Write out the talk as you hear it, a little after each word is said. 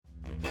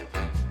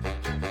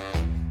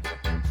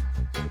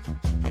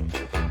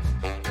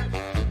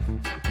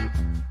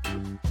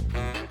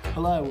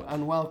Hello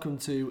and welcome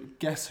to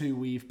Guess Who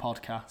We've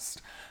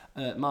podcast.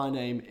 My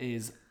name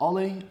is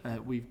Ollie.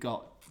 We've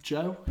got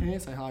Joe here.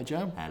 Say hi,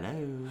 Joe.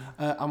 Hello.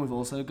 And we've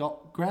also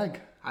got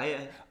Greg.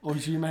 Hiya. Or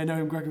as you may know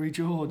him, Gregory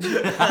George.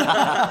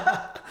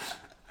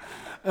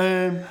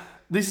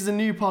 This is a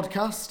new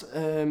podcast,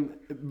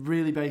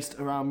 really based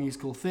around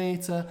musical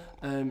theatre.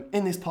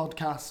 In this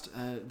podcast,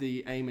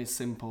 the aim is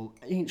simple.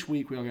 Each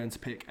week we are going to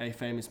pick a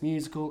famous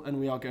musical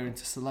and we are going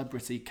to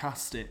celebrity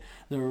cast it.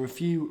 There are a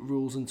few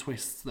rules and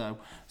twists though.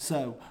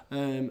 So,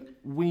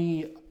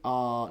 we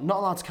are not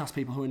allowed to cast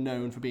people who are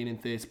known for being in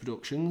theatre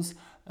productions.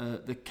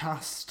 The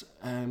cast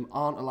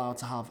aren't allowed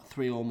to have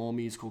 3 or more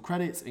musical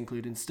credits,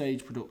 including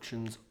stage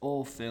productions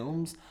or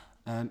films.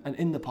 And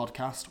in the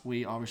podcast,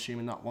 we are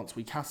assuming that once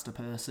we cast a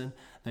person,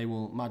 they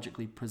will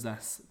magically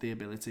possess the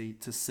ability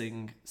to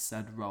sing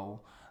said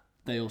role.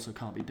 They also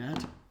can't be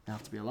dead, they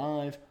have to be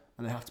alive,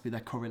 and they have to be their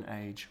current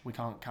age. We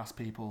can't cast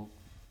people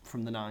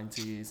from the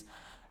 90s. It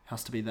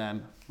has to be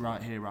them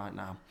right here, right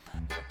now.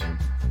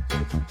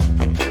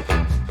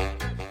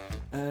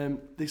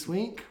 This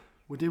week,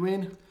 we're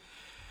doing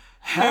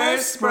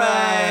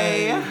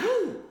Hairspray!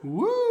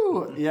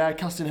 Woo! Yeah,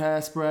 casting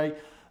Hairspray.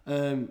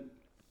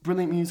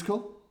 Brilliant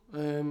musical.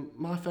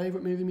 My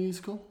favourite movie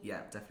musical. Yeah,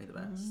 definitely the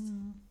best.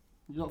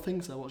 You don't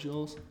think so? What's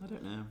yours? I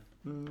don't know.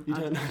 You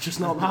don't know? Just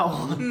not that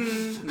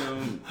one? No.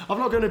 I've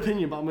not got an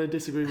opinion, but I'm going to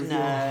disagree with No.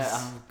 yours.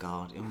 Oh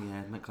God. Oh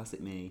yeah. My classic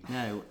me.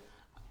 No.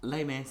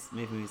 Les Mis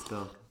movie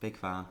musical. Big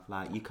fan.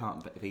 Like you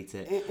can't beat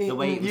it. The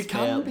way it was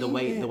filmed. The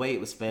way it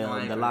was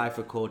filmed. The live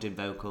recorded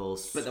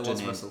vocals. But there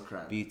was Russell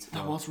Crowe. Beautiful.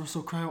 There was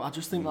Russell Crowe. I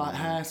just think like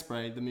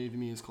Hairspray, the movie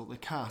musical, the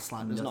cast,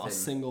 like there's not a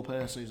single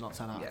person who's not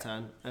 10 out of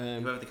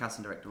 10. Whoever the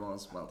casting director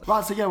was, well done.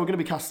 Right, so yeah, we're going to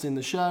be casting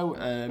the show.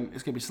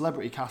 It's going to be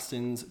celebrity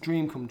castings,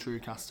 dream come true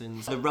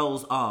castings. The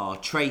roles are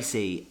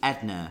Tracy,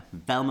 Edna,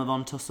 Velma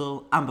Von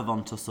Tussle, Amber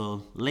Von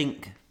Tussle,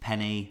 Link,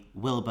 Penny,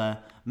 Wilbur,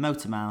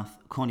 Motormouth,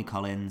 Corny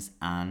Collins,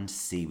 and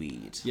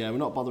Seaweed. Yeah, we're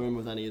not bothering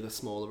with any of the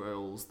smaller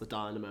roles, the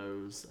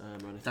Dynamos,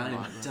 or anything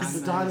like that. Dynamos.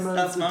 The Dynamos.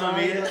 That's the Mamma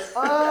Mia.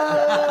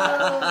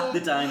 Oh! The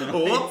Dynamo.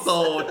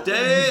 Oh,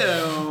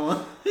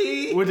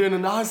 damn! We're doing a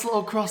nice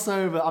little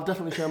crossover. I've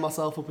definitely shown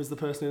myself up as the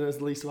person who knows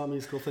the least about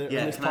musical theatre in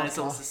Yeah, this can I just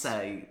podcast. also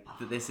say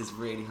that this is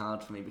really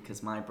hard for me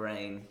because my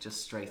brain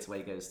just straight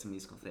away goes to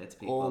musical theatre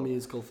people. All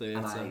musical theatre.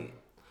 And I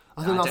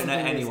I think that's don't the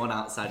know thing is, anyone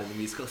outside of the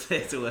musical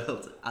theatre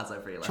world, as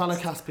I've realised. trying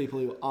to cast people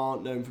who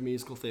aren't known for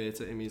musical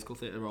theatre in musical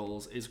theatre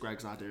roles is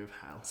Greg's idea of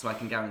hell. So I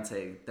can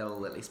guarantee there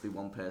will at least be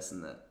one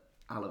person that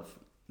I'll have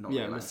not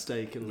Yeah, realised.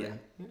 mistakenly.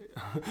 Yeah.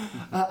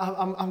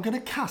 I'm going to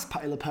cast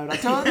Patti LuPone. I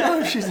don't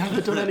know if she's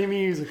ever done any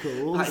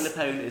musicals. Patti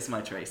LuPone is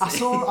my Tracy. I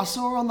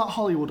saw her on that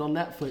Hollywood on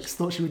Netflix.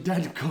 Thought she was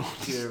dead good.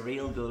 You're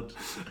real good.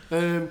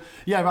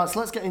 Yeah, right. So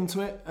let's get into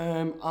it.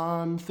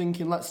 I'm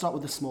thinking let's start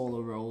with the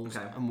smaller roles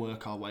and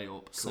work our way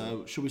up. Cool.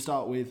 So should we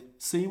start with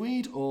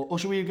Seaweed or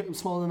should we get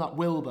smaller than that?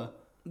 Wilbur.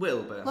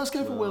 Wilbur. Let's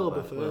go for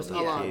Wilbur first. I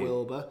like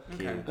Wilbur.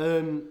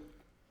 Okay.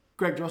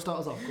 Greg, do you want to start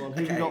us off? Go on.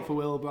 Who have you got for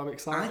Wilbur? I'm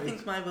excited. I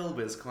think my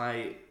Wilbur's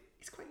quite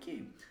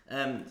cute.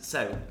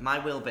 So my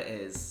Wilbur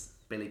is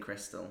Billy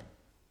Crystal.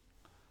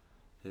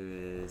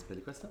 Who is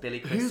Billy Crystal? Billy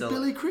Crystal. Who's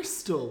Billy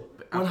Crystal?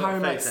 I've When got a Harry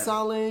Met photo.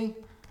 Sally.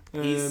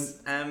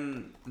 He's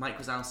Mike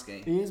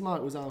Wazowski. He is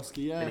Mike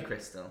Wazowski, yeah. Billy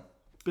Crystal.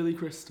 Billy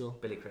Crystal.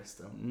 Billy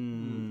Crystal.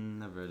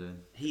 Never heard of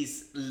him.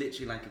 He's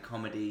literally like a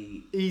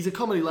comedy. He's a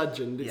comedy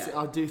legend. Yeah.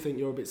 I do think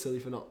you're a bit silly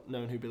for not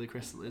knowing who Billy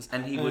Crystal is.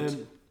 And he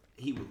would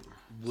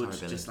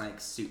Sorry, just like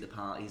suit the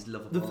part. He's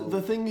lovable.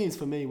 The thing is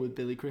for me with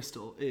Billy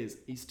Crystal is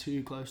he's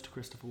too close to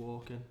Christopher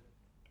Walken.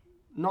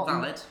 Not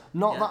Valid.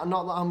 Not Yeah.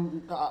 that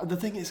I'm. The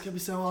thing is, it's gonna be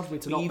so hard for me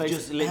to not You've base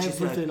just literally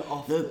everything said,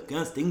 off. the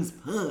casting's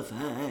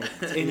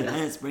perfect. In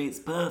Hairspray, it's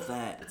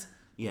perfect.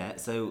 Yeah,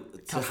 so to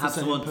Cast have the same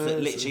someone,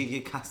 person. literally, if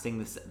you're casting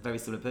this very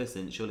similar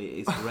person, surely it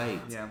is great.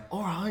 Yeah.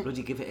 All right.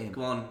 Bloody give it him.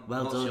 Go on.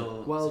 Well What's done.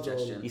 your Well done.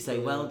 suggestion? You say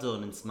well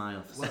done and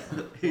smile.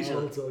 Who's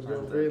Well your- done. You're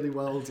well done. really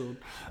well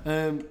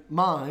done.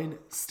 Mine,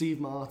 Steve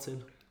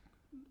Martin.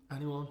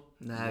 Anyone?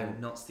 No,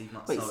 not Steve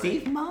Martin. Wait, Sorry.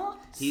 Steve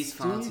Martin? He's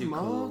far Steve too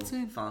Martin?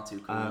 cool. Far too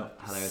cool. Oh,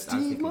 hilarious.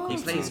 Steve he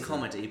Martin. plays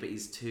comedy, but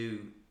he's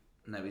too.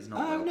 No, he's not.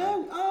 Oh, Wilbur.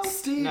 no. Oh,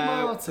 Steve no.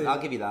 Martin. I'll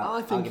give you that.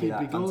 I think I'll give you he'd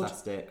be that. good.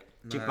 Fantastic.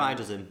 Cheaper by a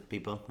dozen,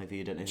 people, if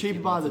you don't know. who Cheaper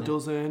Steve by the Martin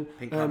is. dozen.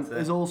 Pink Panther.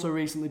 Has also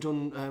recently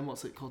done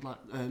what's it called, like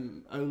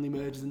Only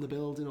Murders in the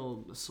Building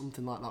or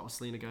something like that with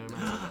Selena Gomez.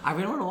 I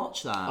really want to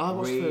watch that. I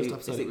watched the first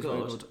episode. Is It it was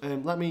good? very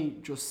good. Let me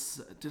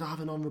just. Did I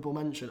have an honourable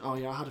mention? Oh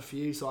yeah, I had a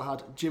few. So I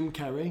had Jim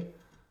Carrey.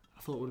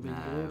 I thought would have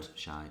been No, good.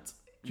 shite.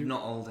 You're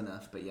not old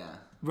enough, but yeah.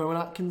 Rowan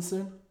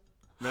Atkinson.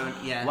 Rowan,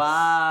 yeah.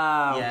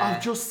 Wow. Yeah.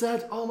 I've just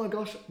said. Oh my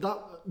gosh, that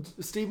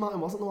Steve Martin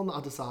wasn't the one that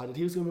I decided.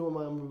 He was going to be one of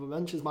my honourable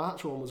mentions. My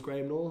actual one was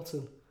Graham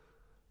Norton.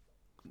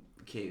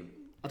 Cute.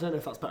 I don't know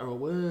if that's better or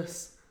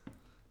worse.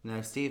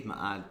 No, Steve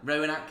Martin.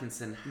 Rowan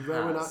Atkinson.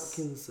 Rowan has-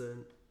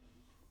 Atkinson.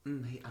 I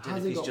don't know Has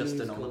if he he's got just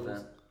done musicals?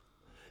 Oliver.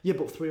 Yeah,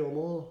 but 3 or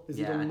more. Is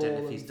he Yeah, done I more don't know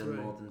if than he's done 3?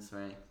 more than 3.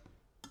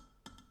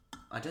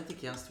 I don't think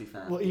he has, to be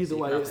fair. Well, either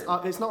way,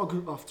 it's not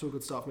off to a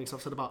good start for me because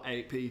I've said about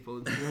 8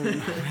 people. It's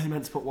really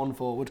meant to put one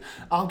forward.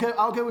 I'll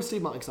go with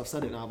Steve Martin because I've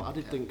said it now, but I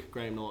did think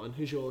Graham Norton.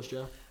 Who's yours,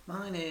 Joe?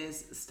 Mine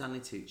is Stanley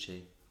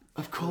Tucci.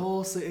 Of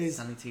course it is.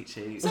 Stanley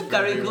Tucci. It's a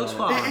very good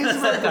one. It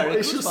is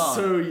it's just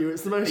so you.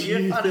 It's the most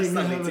you thing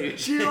ever.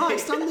 Do you like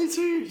Stanley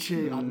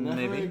Tucci? I'd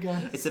never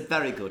guess. It's a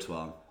very good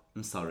one.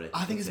 I'm sorry.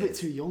 I think he's a bit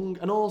too young,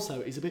 and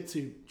also he's a bit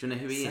too. Do you know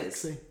who he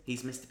sexy. is?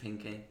 He's Mr.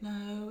 Pinky.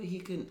 No, he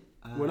can.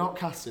 We're not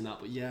casting that,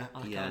 but yeah,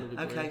 I kind of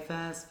agree. Okay,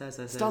 fair.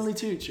 Stanley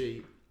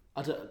Tucci.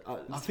 I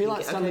feel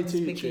like Stanley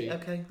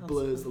Tucci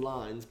blurs the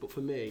lines, but for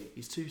me,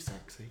 he's too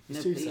sexy.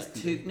 He's too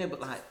sexy. No, but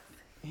like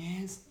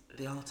he is.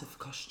 The art of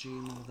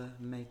costume or the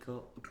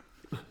makeup.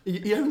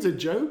 He owns a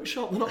joke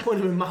shop. They're not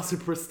putting him in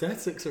massive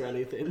prosthetics or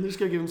anything. They're just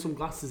going to give him some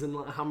glasses and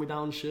like a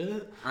hand-me-down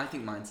shirt. I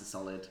think mine's a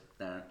solid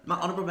there. My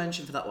honourable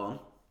mention for that one,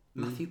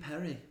 Matthew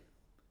Perry.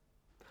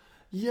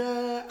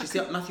 Yeah. Do you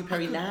see Matthew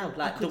Perry now?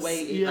 Like the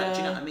way, do you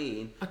know what I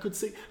mean? I could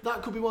see,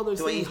 that could be one of those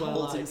the way things he where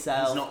holds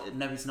himself.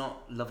 He's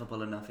not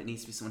lovable enough. It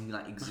needs to be someone who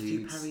like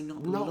exudes. Matthew Perry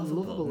not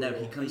lovable. No,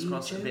 he comes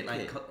across a bit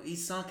like,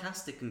 he's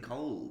sarcastic and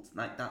cold.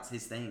 Like, that's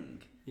his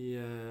thing.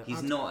 Yeah.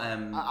 He's not,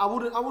 I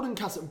wouldn't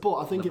cast it, but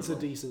I think it's a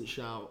decent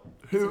shout.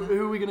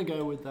 Who are we going to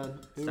go with then?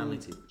 Stanley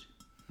Tucci.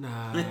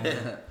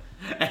 No.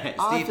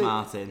 Steve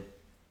Martin.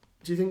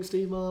 Do you think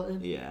Steve Martin?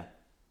 Yeah.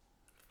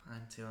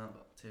 Fine, two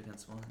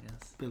against one, I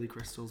guess. Billy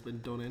Crystal's been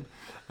done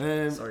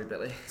in. Sorry,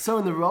 Billy. So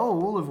in the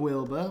role of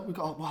Wilbur, we've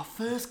got our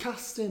first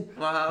casting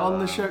on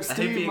the show. I hope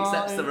he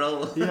accepts the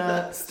role.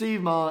 Yeah,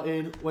 Steve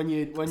Martin.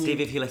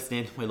 Steve, if you're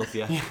listening, we love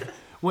you.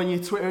 When your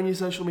Twitter and your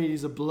social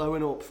medias are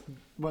blowing up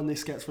when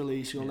this gets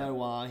released, you'll know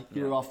why.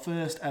 You're our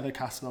first ever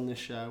casting on this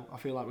show. I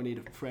feel like we need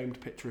a framed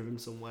picture of him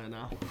somewhere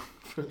now.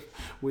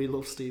 We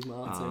love Steve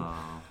Martin.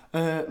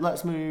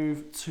 Let's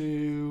move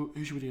to,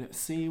 who should we do next?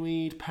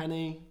 Seaweed,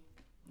 Penny.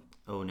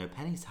 Oh no,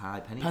 Penny's high.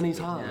 Penny's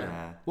high.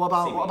 Yeah. What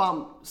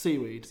about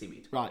Seaweed?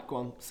 Seaweed. Right, go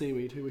on.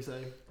 Seaweed. Who we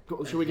say?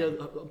 Should we go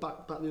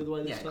back the other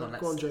way this time?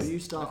 Go on, Joe. You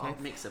start. Okay,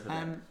 mix up a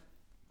bit.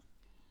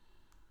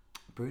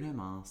 Bruno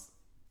Mars.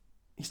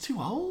 He's too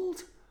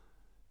old.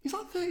 He's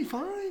like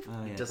 35.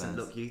 Oh, yeah, doesn't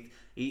look youth.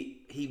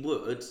 He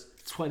would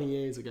 20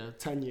 years ago,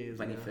 10 years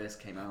when ago. he first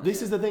came out.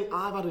 This is the thing.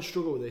 I've had a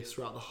struggle with this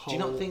throughout the whole.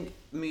 Do you not think?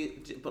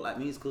 But like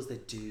musicals, they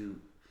do.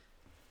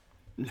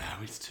 No,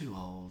 he's too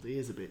old. He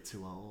is a bit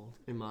too old,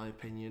 in my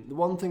opinion. The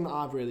one thing that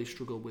I've really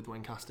struggled with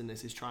when casting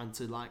this is trying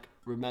to like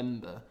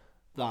remember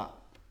that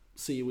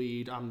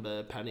Seaweed,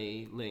 Amber,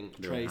 Penny,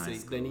 Link, Tracy,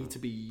 they need to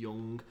be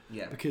young.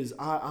 Yeah. Because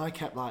I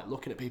kept like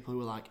looking at people who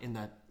were like in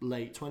their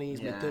late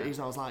 20s, mid 30s,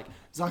 and I was like,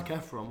 Zac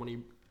Efron, when he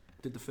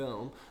did the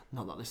film,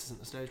 not that this isn't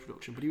the stage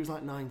production, but he was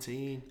like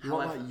 19. You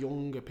want like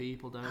younger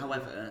people, don't you?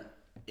 However,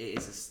 it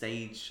is a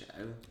stage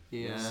show.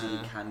 Yeah. So you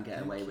can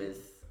get away with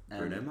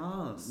Bruno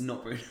Mars.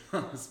 Not Bruno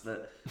Mars,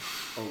 but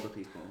older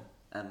people.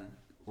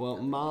 Well,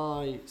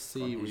 my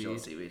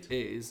seaweed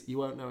is, you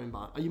won't know him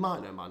by, you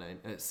might know him by name,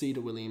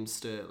 Cedar Williams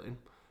Sterling,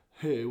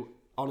 who,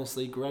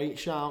 honestly, great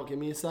shout, give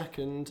me a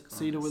second,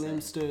 Cedar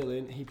Williams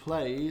Sterling, he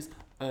plays,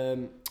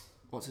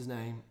 what's his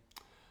name?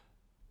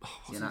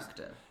 He's an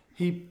actor.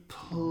 He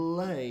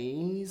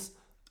plays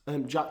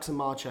Jackson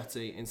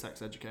Marchetti in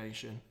Sex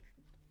Education.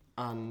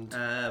 And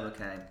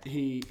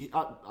okay.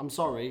 I'm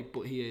sorry,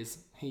 but he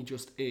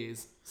just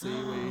is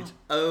Seaweed.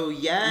 Oh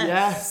yes.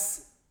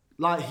 Yes.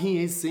 Like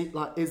he is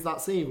is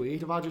that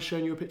Seaweed? Have I just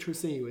shown you a picture of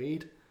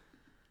Seaweed?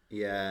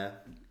 Yeah.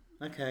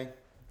 Okay.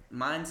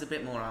 Mine's a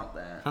bit more out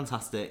there.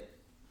 Fantastic.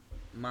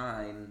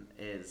 Mine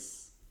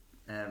is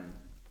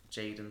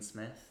Jaden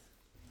Smith.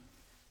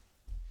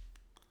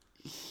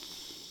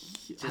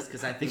 Just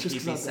because I think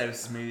he'd be so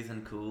smooth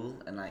and cool,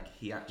 and like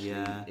he actually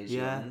is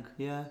young.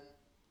 Yeah.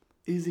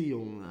 Is he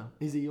young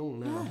though? Is he young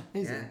now?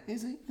 Is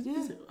he?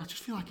 I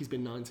just feel like he's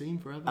been 19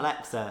 forever.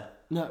 Alexa,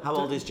 how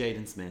old is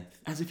Jaden Smith?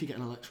 As if you get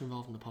an Alexa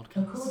involved in the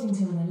podcast. According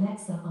to an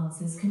Alexa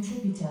Answers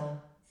contributor,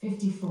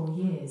 54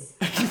 years.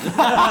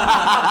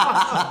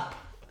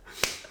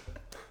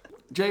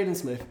 Jaden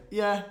Smith.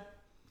 Yeah,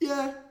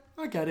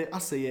 I get it. I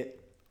see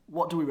it.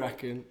 What do we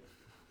reckon?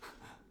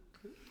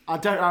 I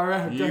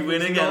reckon you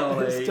win again,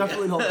 Oli. It's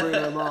definitely not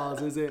Bruno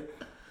Mars, is it?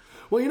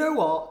 Well, you know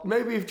what?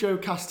 Maybe if Joe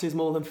cast his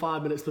more than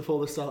 5 minutes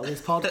before the start of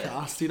this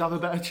podcast, he'd have a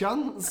better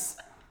chance.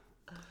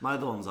 My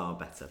other ones are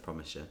better,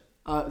 promise you.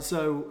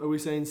 So, are we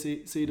saying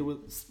Cedar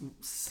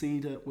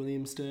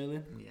Williams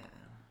Sterling? Yeah,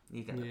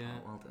 you get the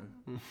part. Well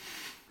done.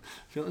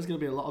 I feel like there's going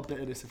to be a lot of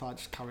bitterness if I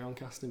just carry on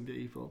casting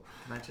people.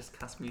 Can I just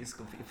cast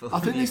musical people? I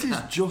think this is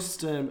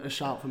just a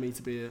shout for me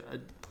to be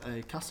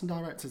a casting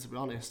director, to be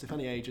honest. If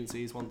any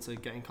agencies want to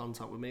get in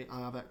contact with me,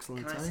 I have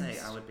excellent taste. Can I say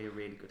I would be a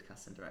really good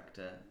casting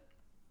director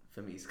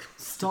for musicals?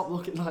 Stop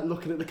looking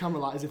at the camera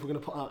like as if we're going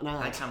to put out an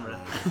ad. Hi, camera.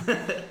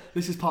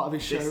 This is part of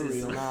his show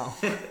reel now.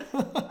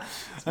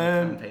 It's my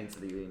campaign to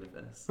the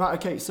universe. Right,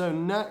 okay, so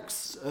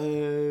next,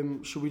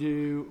 should we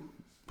do...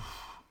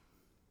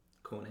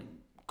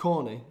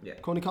 Corny? Yeah. Yeah.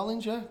 Corny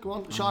Collins, yeah? Go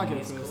on. Shall I go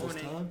first corny.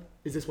 this time?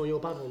 Is this one of your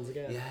bad ones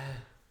again? Yeah.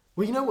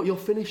 Well, you know what? You'll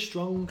finish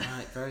strong.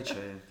 Right, very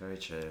true, very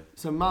true.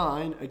 So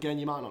mine, again,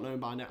 you might not know him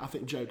by now. I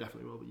think Joe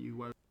definitely will, but you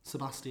won't.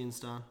 Sebastian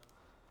Stan.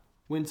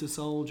 Winter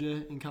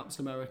Soldier in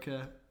Captain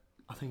America.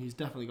 I think he's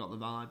definitely got the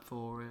vibe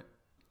for it.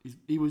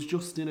 He was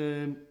just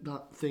in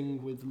that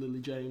thing with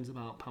Lily James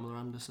about Pamela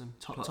Anderson.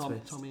 Tommy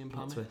and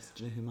Pamela. Plot twist.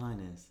 Do you know who mine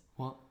is?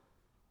 What?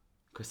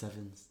 Chris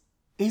Evans.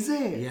 Is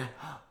it? Yeah.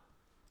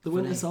 The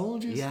Winter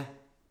Soldiers? Yeah.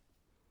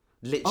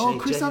 Literally,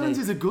 Chris Evans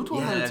is a good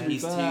one, though, to be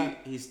fair.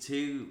 He's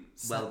too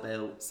well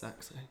built.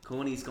 Sexy.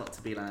 Corny's got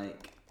to be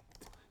like...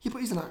 Yeah, but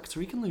he's an actor.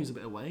 He can lose a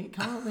bit of weight,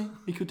 can't he?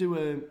 He could do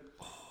a...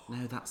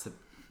 No, that's a...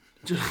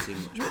 Just, too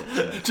much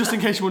picture. Just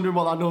in case you're wondering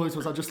what that noise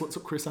was, I just looked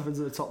up Chris Evans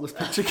and the topless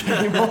picture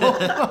came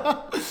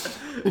up.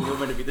 You're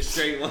meant to be the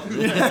straight one.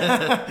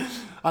 Yeah.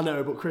 I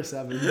know, but Chris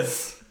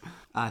Evans.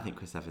 I think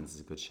Chris Evans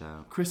is a good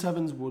shout. Chris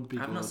Evans would be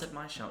good. I've not said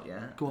my shout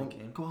yet. Go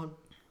on.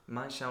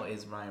 My shout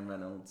is Ryan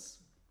Reynolds.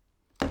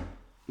 I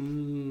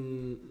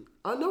know.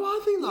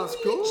 I think that's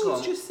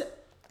good. Just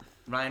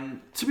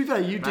Ryan. To be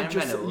fair, you did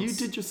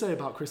just say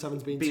about Chris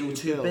Evans being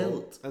too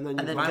built, and then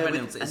Ryan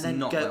Reynolds is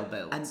not well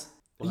built.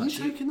 Are you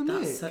taking the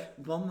mic?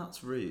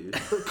 That's rude.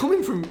 But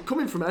coming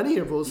from any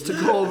of us to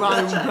call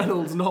Ryan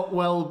Reynolds not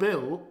well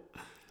built,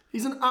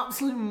 he's an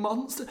absolute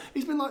monster.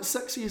 He's been like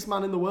sexiest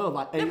man in the world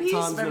like 8 times in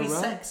a row. He's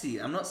very sexy.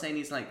 I'm not saying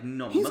he's like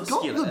not He's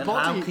muscular. got the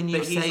body. How can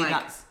you say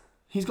that?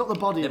 He's got the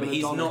body of but an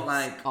he's Adonis. not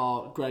like...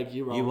 Oh, Greg,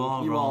 you're wrong. You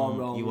are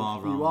wrong. You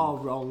are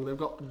wrong. They've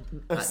got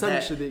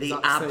essentially the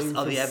exact abs same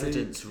are the physique.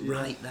 evidence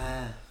right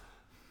there.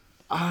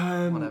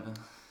 Whatever.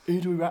 Who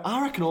do we rate?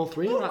 I reckon all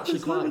three are actually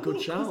quite good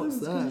shouts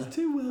there.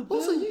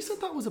 Also, you said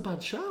that was a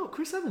bad shout.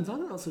 Chris Evans, I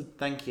think that's a...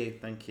 Thank you.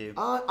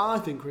 I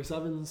think Chris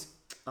Evans.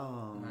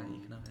 Oh, right, you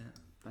can have it.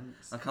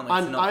 Thanks. I can't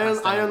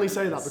I only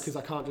say that because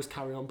I can't just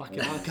carry on backing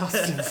my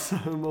casting so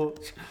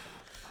much.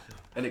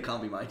 And it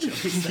can't be my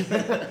choice.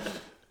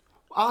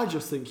 I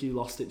just think you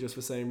lost it just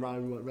for saying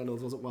Ryan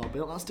Reynolds wasn't well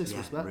built. That's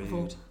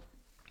disrespectful.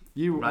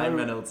 Ryan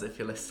Reynolds, if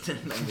you're listening,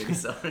 I'm really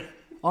sorry.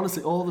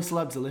 Honestly, all the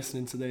celebs are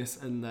listening to this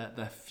and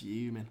they're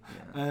fuming.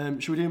 Yeah.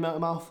 Should we do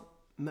Motormouth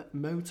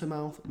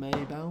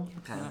Maybell?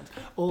 Okay.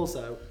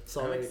 Also,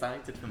 sorry. I'm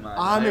excited for mine.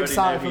 I'm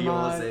excited for mine.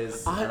 Yours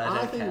is, and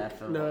I don't care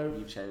for what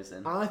you've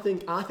chosen. I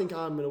think I'm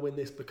going to win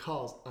this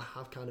because I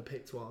have kind of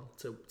picked one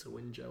to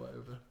win Joe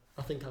over.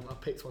 I think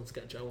I've picked one to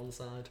get Joe on the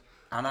side.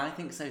 And I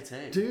think so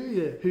too. Do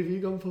you? Who have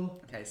you gone for?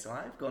 Okay, so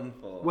I've gone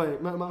for...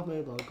 Wait, Motormouth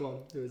Maybell, go on.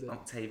 Who is it?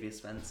 Octavia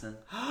Spencer.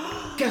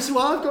 Guess who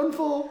I've gone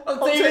for?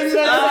 Octavia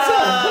Spencer!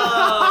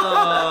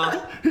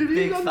 Who have you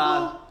Big gone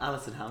fan. for?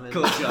 Alison Hammond.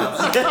 Cool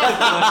shot.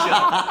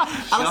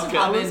 Alison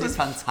Hammond is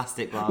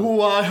fantastic, man.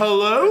 Why,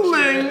 hello,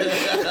 Link!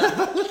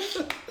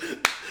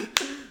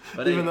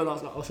 Even though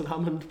that's not Alison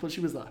Hammond, but she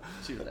was there.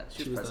 She was there.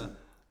 She was present. There.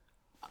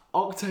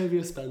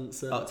 Octavia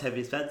Spencer.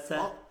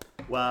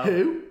 Wow.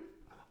 Who?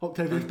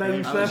 Octavia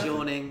Spencer. I was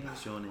yawning.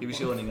 He was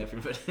yawning,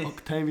 everybody.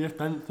 Octavia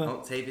Spencer.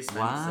 Octavia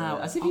Spencer. Wow.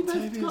 As if you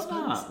both got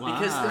that. Wow.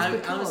 Because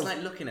I was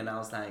like looking and I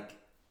was like,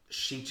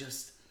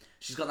 she's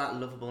got that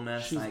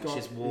lovableness.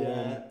 She's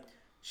warm. Yeah.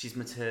 She's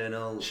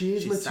maternal.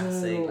 She's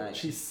maternal. Sassy.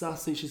 She's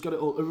sassy. She's got it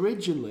all.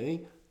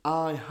 Originally,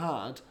 I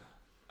had...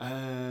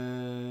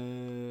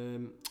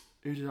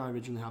 who did I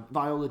originally have?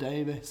 Viola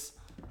Davis.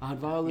 I had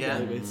Viola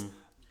Davis.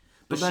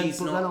 But then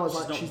I was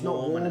like, she's not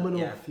warm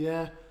enough.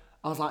 Yeah.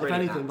 I was like,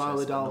 Brilliant if anything,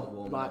 actress, Viola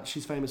Dahl, like,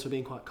 she's famous for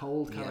being quite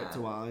cold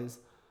character-wise.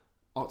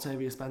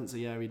 Octavia Spencer,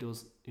 he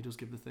does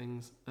give the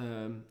things.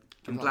 I'm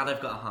glad I've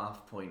got a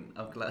half point.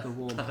 I'm glad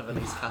I've at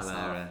least passed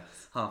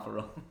half a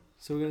roll.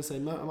 So we're going to say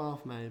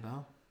Motormouth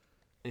Maybell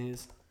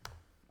is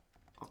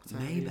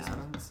Octavia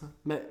Spencer.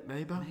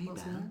 Maybell?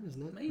 That's her name,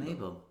 isn't it?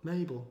 Mabel.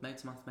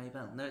 Motormouth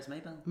Maybell. No, it's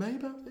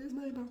Maybell. It is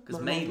Maybell.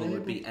 Because Mabel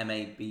would be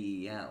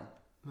Mabel.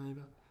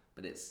 Maybell.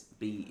 But it's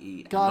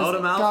B-E. Guys,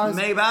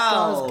 Maybell.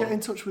 Guys, get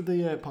in touch with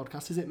the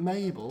podcast. Is it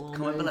Mabel or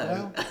comment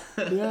below.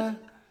 Yeah,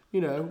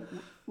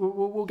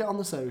 we'll get on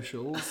the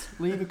socials.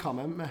 Leave a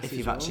comment, message if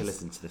you've actually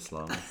listened to this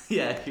long.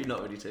 Yeah, if you've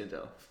not already turned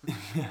it off.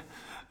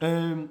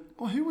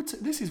 Well, who would?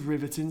 This is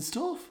riveting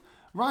stuff.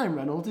 Ryan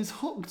Reynolds is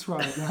hooked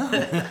right now,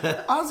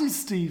 as is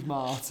Steve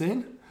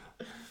Martin.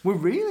 We're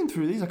reeling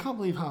through these. I can't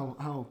believe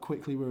how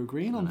quickly we're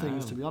agreeing on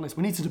things. To be honest,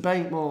 we need to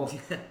debate more.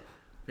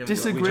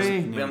 Disagree.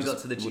 We haven't got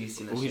to the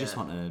juiciness We just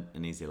want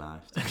an easy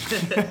life.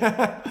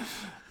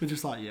 We're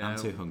just like, I'm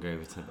too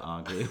hungover to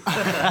argue.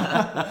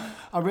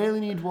 I really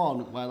need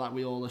one where like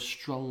we all are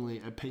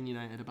strongly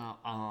opinionated about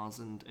ours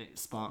and it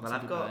sparks a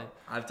debate.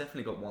 I've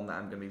definitely got one that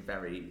I'm going to be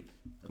very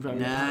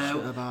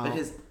passionate about.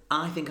 Because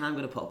I think I'm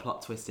going to put a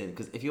plot twist in.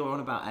 Because if you're on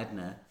about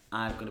Edna,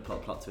 I'm going to put a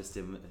plot twist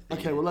in.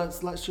 Okay, well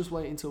let's just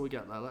wait until we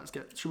get there.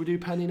 Should we do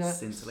Penny next?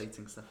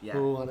 Scintillating stuff. Yeah.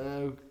 Oh, I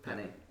know.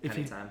 Penny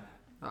time.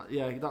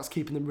 Yeah, that's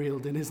keeping them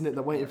reeled in, isn't it?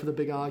 They're waiting for the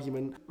big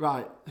argument.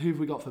 Right, who have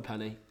we got for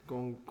Penny?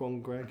 Go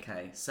on, Greg.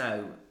 Okay,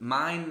 so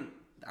mine,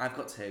 I've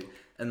got two.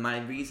 And my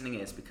reasoning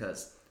is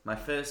because my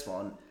first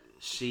one,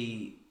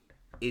 she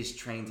is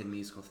trained in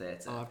musical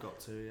theatre. Oh, I've got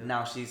two, yeah.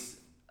 Now, she's,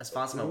 as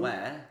far as I'm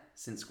aware,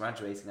 since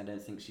graduating, I don't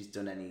think she's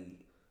done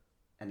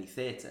any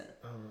theatre.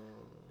 Oh.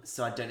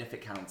 So I don't know if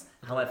it counts.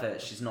 However,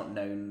 she's not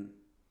known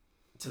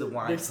to the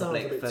wide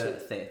public for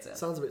theatre.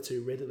 Sounds a bit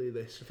too riddly.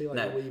 This. I feel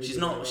like no, she's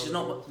not. She's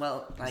not.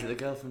 Well, like is it the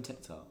girl from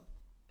TikTok?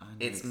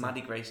 It's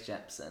Maddie Grace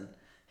Jepson,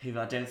 who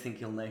I don't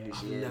think you'll know who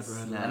she is. Never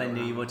heard of her. And I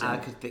knew you wouldn't. I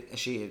could think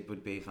she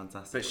would be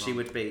fantastic. But she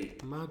would be.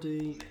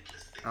 Maddie.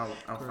 I'll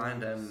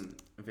find a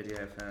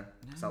video of her.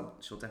 So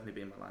she'll definitely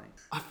be in my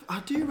life.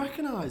 I do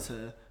recognise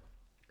her.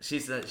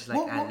 She's like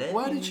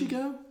where did she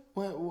go?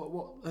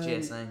 What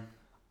GSA.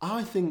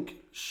 I think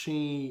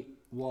she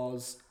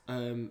was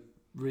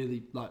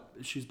really like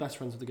she's best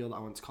friends with the girl that I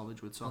went to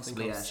college with. So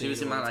possibly, I think she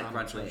was in my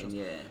graduating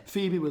year.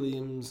 Phoebe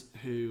Williams,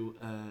 who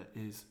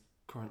is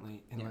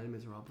currently in Les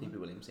Miserables. Phoebe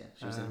Williams,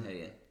 she was in her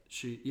year.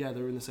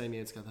 They were in the same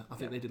year together. I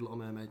think they did Little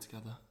Mermaid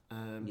together.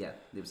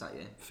 It was that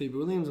year. Phoebe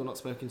Williams, I've not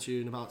spoken to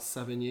you in about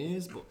 7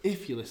 years, but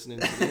if you're listening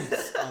to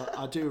this,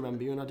 I do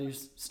remember you and I do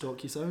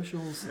stalk your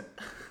socials.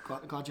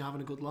 Glad you're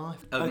having a good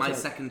life. Oh, okay. My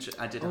second,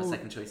 I did have a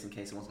second choice in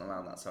case I wasn't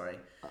around that. Sorry.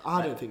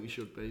 I don't think we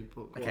should be,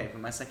 but okay. But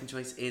my second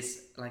choice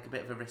is like a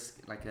bit of a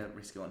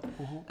risky one.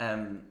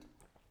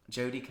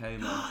 Jodie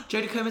Comer.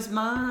 Jodie Comer's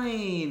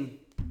mine.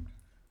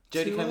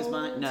 Jodie Comer's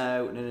mine.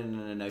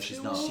 No.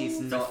 She's not. She's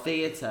not for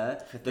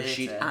theatre. But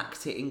she'd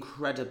act it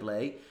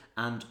incredibly,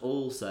 and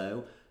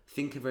also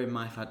think of her in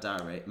My Fad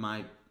Diary.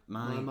 My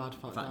Mad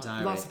Fat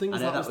Diary. That's the thing.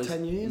 That was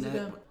 10 years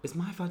ago. Was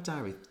My Fad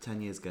Diary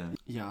 10 years ago?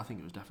 Yeah, I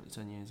think it was definitely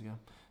 10 years ago.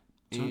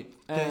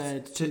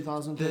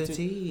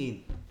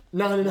 2013.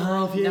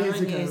 9.5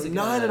 years ago.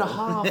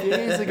 9.5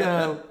 years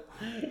ago.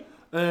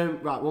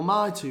 Right, well,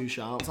 my two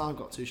shouts. I've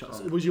got two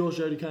shouts. Was yours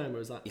Jodie Comer?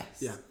 Is that? Yes.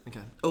 Yeah.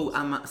 Okay. Oh,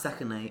 and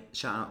secondly,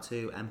 shout out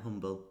to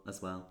Humble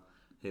as well,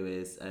 who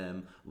is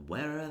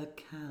where are the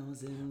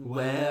cows and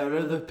where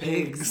are the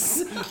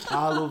pigs?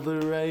 I love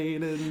the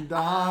rain and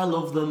I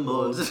love the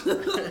mud.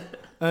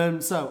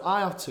 So I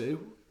have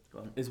two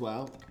as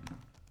well.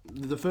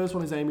 The first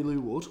one is Amy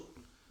Lou Wood,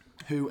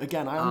 who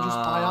again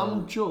I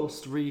am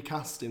just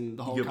recasting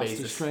the whole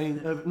cast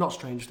of not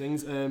Strange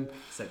Things,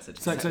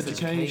 Sex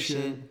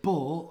Education,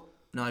 but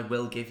no, I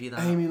will give you that.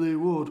 Amy Lou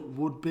Wood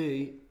would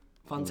be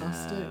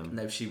fantastic.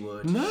 No, she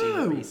would. No, she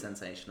would be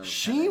sensational.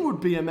 She would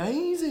be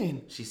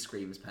amazing. She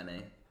screams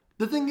Penny.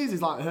 The thing is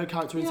like her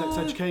character in Sex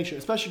Education,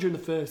 especially during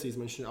the first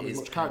season when she didn't have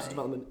much character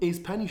development, is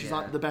Penny. She's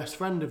like the best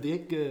friend of the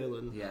It Girl,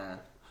 and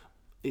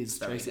is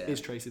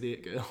Tracy the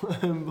It Girl.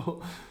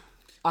 But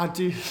I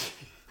do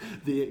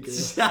the It Girl,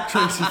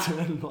 Tracy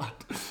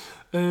Turnblad.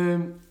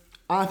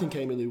 I think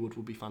Amy Lou Wood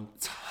would be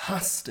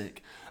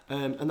fantastic.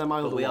 And then my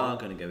other one. We are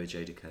going to go with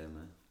Jodie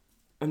Comer.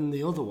 And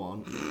the other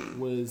one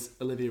was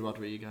Olivia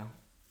Rodrigo.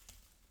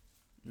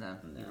 No,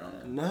 you're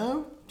wrong.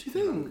 No? Do you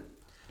think?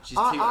 She's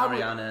too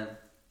Ariana.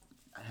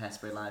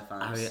 Hairspray Live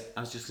vibes. I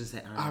was just going to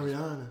say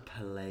Ariana.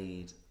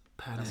 Played.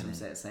 That's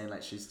what I'm saying.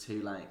 Like she's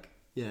too like.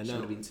 Yeah, she would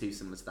have been too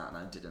similar to that, and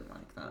I didn't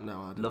like that.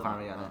 No, I didn't. Love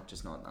Ariana,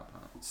 just not that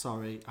part.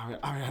 Sorry,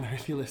 Ariana,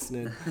 if you're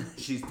listening.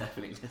 She's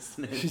definitely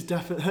listening. She's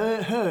definitely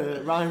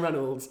her, Ryan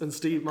Reynolds, and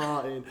Steve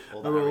Martin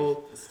are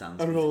all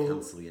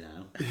cancel you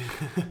now.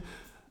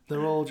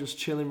 They're all just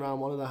chilling around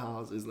one of their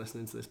houses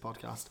listening to this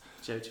podcast.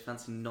 Joe, do you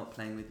fancy not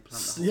playing with the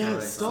plant?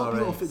 Yeah, stop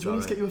your fidget. We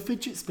need to get you a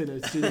fidget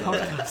spinner to do the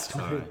podcast.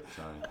 Sorry.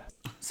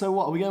 So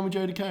what, are we going with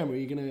Jodie Comer? Are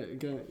you going to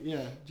go,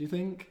 yeah, do you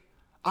think?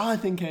 I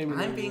think Amy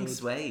Lou I'm being Wood.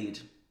 swayed.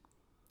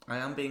 I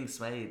am being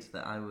swayed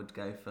that I would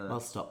go for... Well,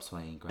 stop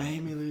swaying, Greg.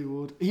 Amy Lou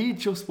Wood. He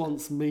just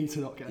wants me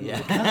to not get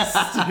another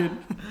casting.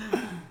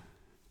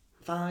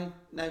 Fine.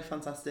 No,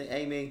 fantastic.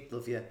 Amy,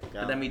 love you.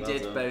 But then we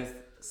did both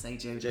say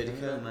Jodie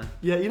Comer.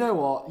 Yeah, you know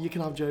what? You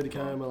can have Jodie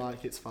Comer,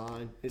 like, it's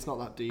fine. It's not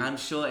that deep. I'm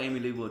sure Amy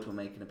Lou Wood will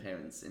make an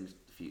appearance in the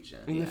future.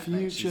 In the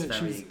future, she's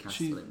very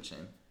castable, isn't she?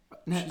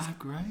 No, she's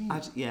great.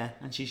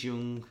 And she's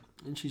young.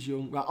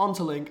 Right, on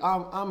to Link.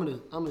 I'm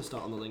gonna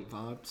start on the Link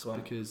vibes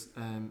because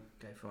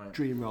go for it.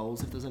 Dream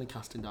roles. If there's any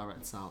casting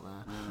directors out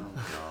there. Oh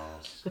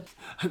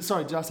gosh.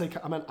 Sorry, did I say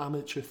I meant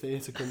amateur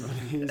theatre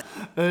companies?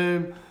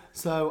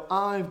 So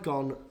I've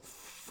gone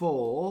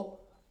for.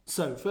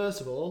 So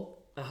first of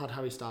all, I had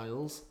Harry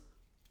Styles.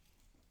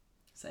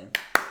 Same.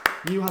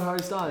 You had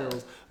Harry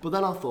Styles, but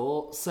then I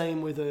thought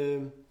same with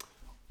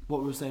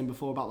what we were saying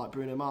before about like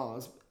Bruno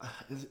Mars.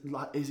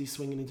 Is he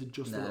swinging into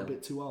just a little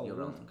bit too old? You're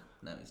wrong.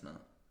 No, he's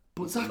not.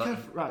 But Zac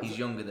Efron, right? He's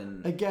younger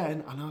than.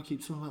 Again, I know I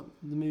keep talking about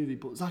the movie,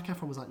 but Zac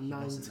Efron was like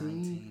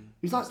 19.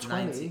 He was like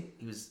 20. 90.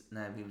 He was.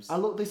 I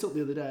looked this up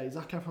the other day.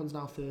 Zac Efron's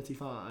now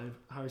 35.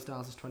 Harry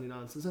Styles is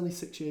 29. So there's only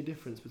 6-year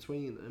difference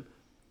between them.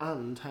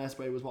 And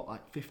Hairspray was what,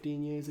 like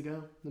 15 years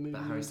ago? The movie.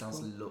 But Harry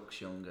Styles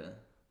looks younger.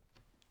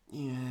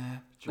 Yeah.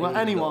 Well,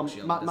 anyone,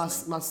 my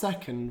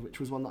second, which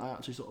was one that I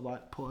actually sort of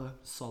like put a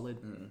solid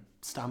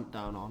stamp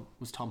down on,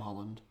 was Tom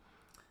Holland.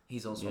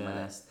 He's also on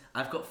my list.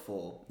 I've got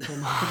 4.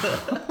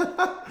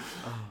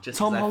 Just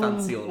Tom I Holland.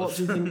 Fancy all What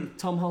do you think,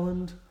 Tom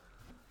Holland?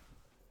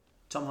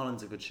 Tom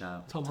Holland's a good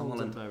shout. Tom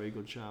Holland's a very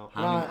good shout.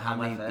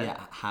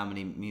 How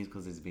many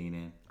musicals has he been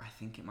in? I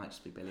think it might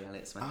just be Billy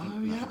Elliot. So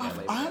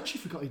I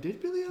actually forgot he did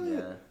Billy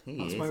Elliot.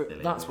 Yeah,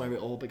 that's where it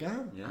all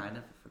began. Yeah. I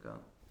never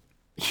forgot.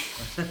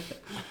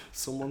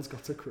 Someone's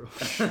got a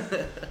crush.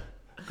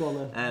 Go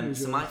on then.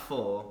 So my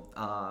 4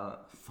 are,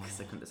 because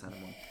I couldn't decide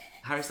on one.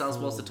 Harry Styles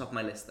was the top of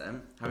my list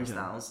then. Harry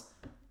Styles,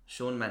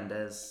 Shawn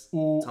Mendes,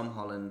 Tom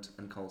Holland,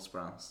 and Cole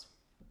Sprouse.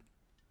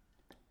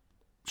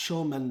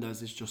 Shawn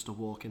Mendes is just a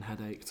walking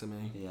headache to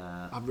me.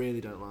 Yeah. I really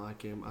don't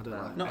like him. I don't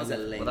like Not as a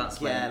link. Well,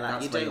 that's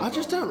I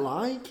just don't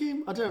like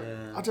him. I don't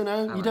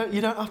know.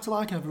 You don't have to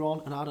like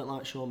everyone, and I don't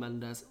like Shawn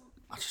Mendes.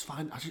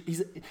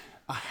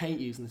 I hate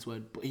using this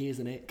word, but he is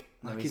an ick.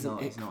 No, he's an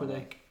ick for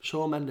Nick.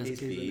 Shawn Mendes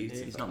is an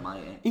ick. He's not my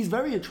ick. He's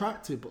very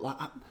attractive, but like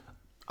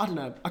I don't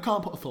know. I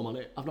can't put a thumb on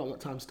it. I've not got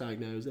time to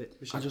diagnose it.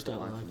 I just don't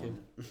like him.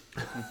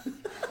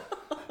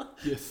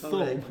 Your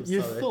thumb.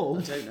 Your thumb.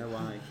 I don't know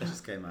why. It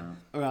just came out.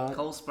 All right.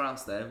 Cole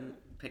Sprouse though.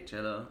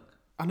 Picture look.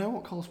 I know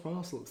what Cole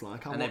Sprouse looks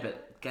like. I know,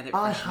 but get it.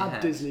 I fresh in your had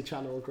head. Disney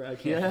Channel, Greg.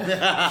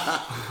 Yeah.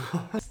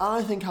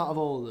 I think out of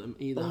all of them,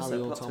 either Also,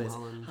 Harry or plot Tom twist,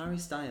 Holland. Harry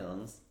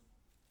Styles.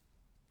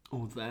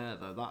 Oh, there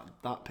though.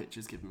 That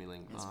picture's giving me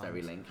Link. It's vibes.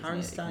 very Link. Isn't Harry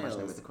it? You can imagine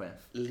it with Styles the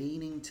quiff.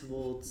 leaning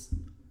towards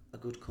a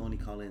good Corny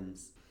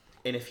Collins.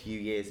 In a few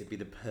years, it'd be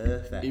the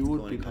perfect. He would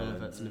Corny be Collins.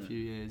 perfect in a few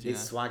years. Yeah.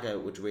 His swagger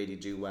would really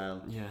do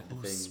well. Yeah. I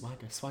Oh, think.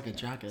 swagger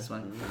Jagger.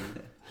 Swagger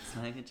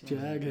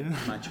Jagger.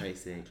 My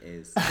Tracy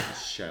is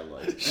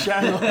Sherlock.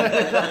 Sherlock.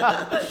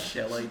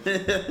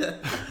 Shelloyd.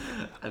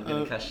 I'm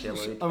gonna cast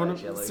Shelloyd.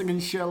 I'm singing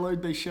Sherlock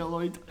by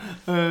Sherlock.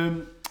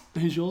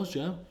 Who's yours,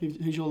 Joe?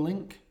 Who's your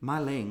Link? My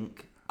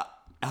Link.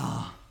 Go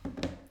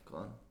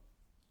on.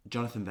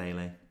 Jonathan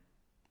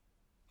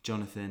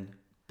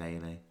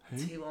Bailey. Who?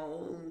 Too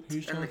old.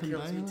 Who's and it Jonathan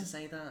kills me Bailey? to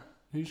say that.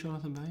 Who's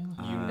Jonathan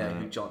Bailey? You know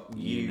who John.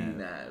 You know.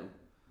 know.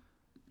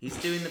 He's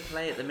doing the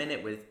play at the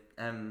minute with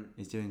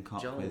He's doing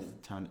Cop Joel.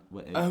 with Town.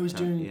 He's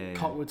doing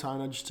Cop with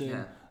Tyne Edgerton,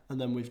 Yeah. and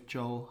then with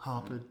Joel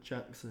Harper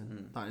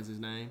Jackson. That is his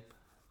name.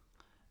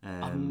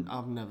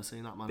 I've never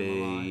seen that man in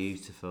my life.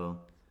 Beautiful.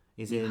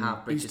 He's You in.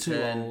 have He's too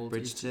Bridgerton. old.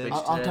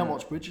 Bridgerton. I don't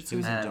watch Bridgerton. He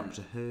was in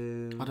Doctor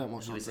Who. I don't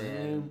watch He was Doctor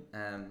in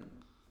Who.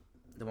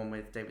 the one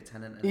with David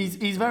Tennant. and-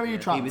 He's very He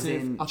attractive. was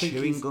in I think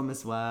Chewing he's, Gum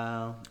as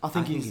well. I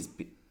think he's.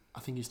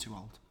 he's too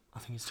old. I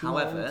think he's too old.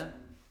 However,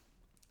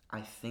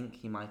 I think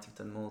he might have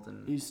done more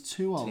than He's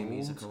too old. 2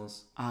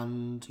 musicals.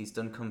 And He's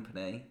done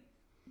Company,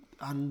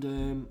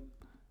 and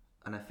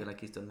and I feel like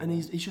he's done more. and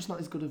he's just not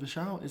as good of a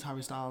shout as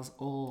Harry Styles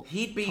or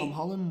He'd be Tom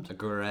Holland. A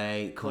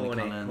great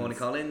Corny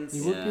Collins.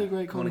 He would be a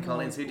great Corny Corny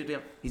Collins. Who did we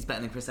have? He's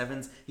better than Chris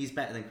Evans. He's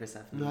better than Chris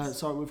Evans. No,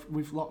 sorry,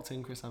 we've locked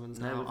in Chris Evans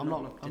No, now. we've I'm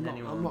not not. locked in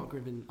anyone.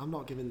 I'm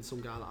not giving some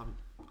guy that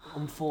I've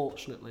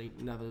unfortunately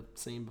never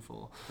seen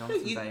before.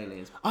 Jonathan Bailey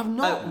is. I've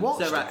not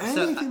watched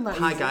anything that.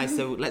 Hi he's guys, in.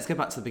 so let's go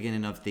back to the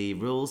beginning of the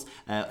rules.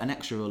 An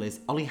extra rule is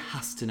Ollie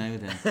has to know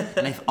them,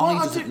 and if Well, Ollie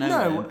I doesn't do- know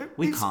no, them,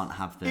 we it's- can't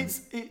have them.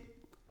 It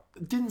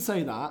didn't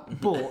say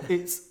that, but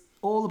it's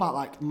all about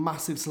like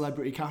massive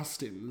celebrity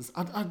castings.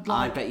 I'd I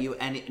like. bet you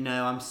any.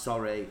 No, I'm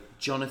sorry,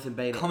 Jonathan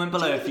Bailey. Comment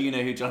below if you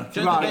know who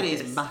Jonathan Right. Bailey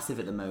is massive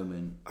at the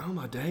moment. Oh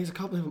my days! I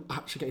can't believe I'm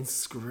actually getting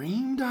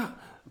screamed at.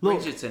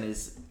 Look, Bridgerton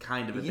is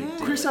kind of a big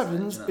deal. Chris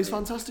Evans do you know is what I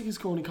mean? fantastic as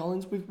Corny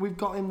Collins. We've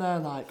got him there.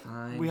 Like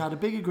Fine. we had a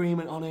big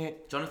agreement on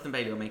it. Jonathan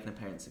Bailey will make an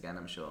appearance again,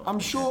 I'm sure. I'm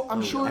sure.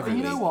 every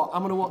You know week. what?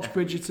 I'm gonna watch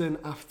Bridgerton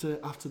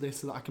after this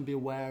so that I can be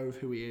aware of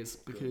who he is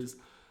because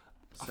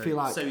I feel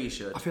like so you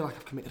should. I feel like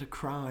I've committed a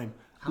crime.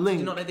 How did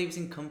you not know that he was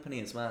in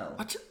Company as well?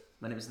 I ju-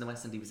 When it was in the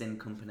West End, he was in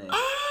Company.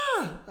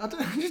 I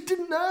just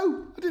didn't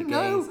know. I didn't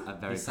Gays know. are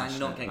very He sang passionate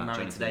Not Getting about Married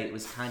Jonathan. Today. It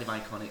was kind of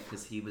iconic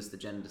because he was the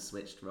gender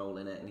switched role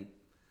in it and he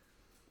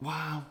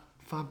Wow,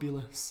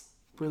 fabulous,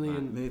 Right,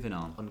 brilliant. moving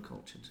on.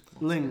 uncultured.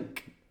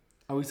 Link.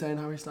 Are we saying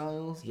Harry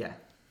Styles? Yeah,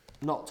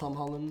 Not Tom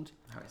Holland.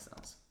 Harry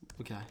Styles.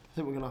 Okay, I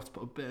think we're gonna have to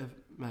put a bit of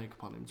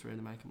makeup on him to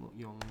really make him look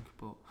young.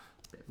 But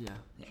yeah,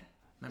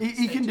 Yeah.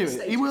 he can do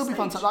it. He will be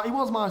fantastic. Like, fantastic. he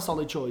was my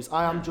solid choice.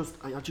 I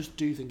just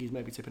do think he's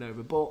maybe tipping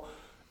over. But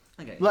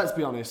Okay. let's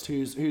be honest,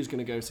 who's going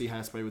to go see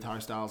Hairspray with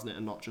Harry Styles in it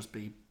and not just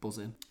be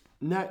buzzing?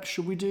 Next,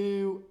 should we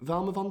do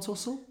Velma Von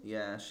Tussle?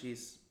 Yeah,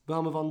 she's.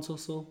 Velma Von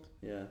Tussle.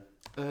 Yeah,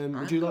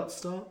 Would you like to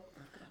start?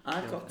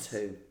 I've got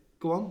two.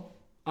 Go on.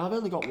 I've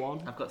only got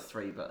one. I've got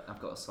 3, but I've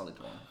got a solid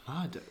one.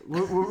 I do.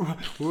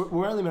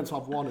 We're only meant to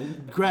have one.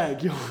 And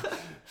Greg,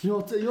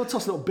 you're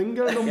tossing up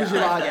bingo numbers.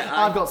 You're like,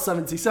 I've got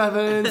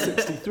 77,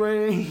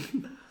 63.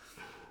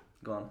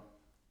 Go on.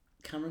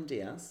 Cameron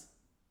Diaz.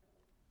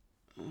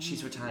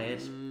 She's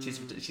retired.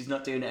 She's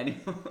not doing it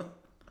anymore.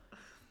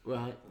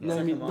 Right. Yeah. No,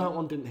 I mean, Second one. that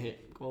one didn't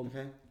hit. Go on.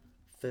 Okay.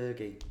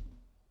 Fergie.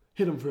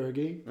 Hit him,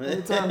 Fergie. All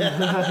the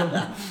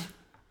time.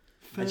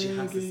 And she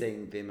has to Fergie.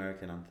 sing the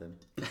American anthem.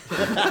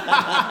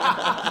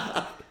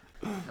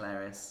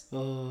 Hilarious.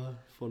 Oh,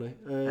 funny.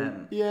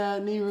 Yeah,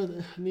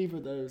 neither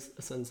of those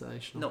are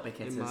sensational. Not big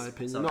hitters. in my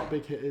opinion. Sorry. Not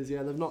big hitters.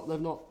 Yeah, they've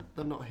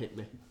not hit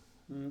me.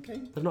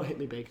 Okay. They've not hit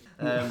me big.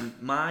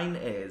 Mine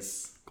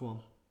is Go on.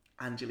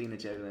 Angelina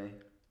Jolie.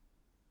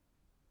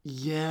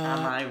 Yeah.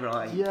 Am I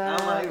right? Yeah.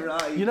 Am I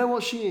right? You know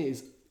what she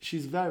is?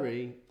 She's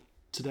very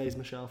today's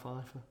Michelle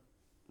Pfeiffer.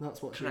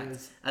 That's what she Correct.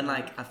 is. And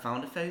like, I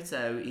found a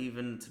photo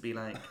even to be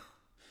like,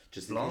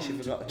 Just in case you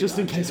forgot. who Just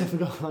in case I Angelina-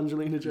 forgot who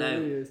Angelina Jolie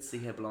No, is. see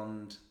her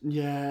blonde.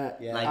 Yeah,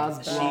 Yeah. Like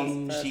as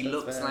blonde. she First,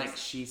 looks first. like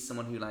she's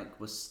someone who like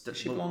was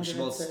She well, blonde she in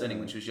was it too? stunning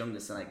when she was younger.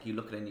 So like you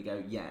look at her and you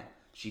go, yeah,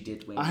 she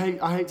did win. I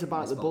hate to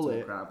bite Miss the Baltimore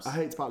bullet. Crabs. I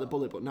hate to bite the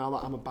bullet, but now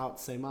that I'm about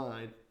to say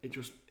mine,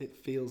 it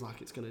feels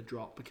like it's going to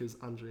drop because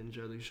Angelina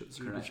Jolie shuts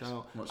the Correct.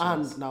 out. What's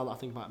And yours? now that I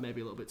think about it,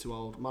 maybe a little bit too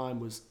old. Mine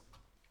was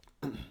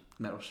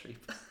Meryl Streep.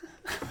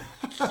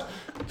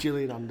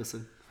 Gillian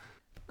Anderson.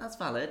 That's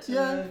valid.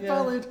 Yeah,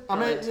 valid. I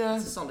mean, Valid. yeah,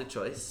 It's a solid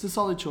choice. it's a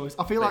solid choice.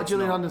 I feel But like it's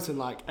Gillian not. Anderson,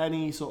 like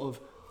any sort of,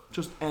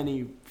 just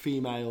any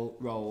female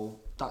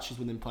role that she's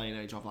within playing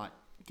age of, like,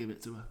 give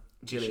it to her.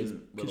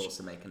 Gillian will 'cause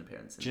also make an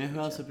appearance. Do you know who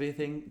else would be a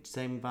thing?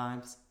 Same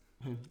vibes.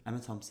 Who? Emma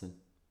Thompson.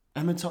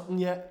 Emma Thompson,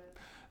 yeah,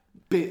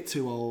 bit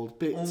too old,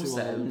 bit too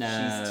Also, old.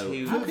 No. She's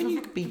too- How can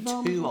you be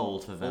Velma. too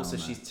old for Velma? Also,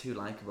 she's too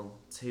likable.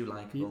 Too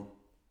likable.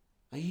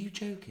 Are you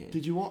joking?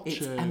 Did you watch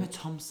It's Emma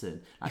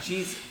Thompson. Like,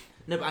 She's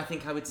no, but I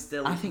think I would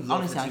still. I think love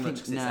honestly, her I too think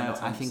much 'cause it's no. Emma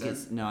I think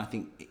Thompson. it's no.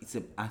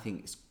 I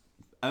think it's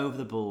over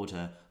the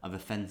border of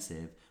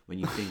offensive when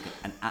you think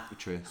an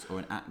actress or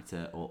an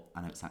actor, or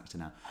I know it's actor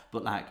now,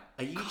 but like.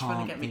 Are you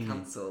trying to get me can't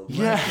cancelled?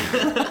 Yeah.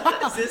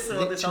 Is this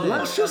what this whole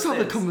Let's just podcast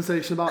have a is?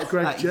 conversation about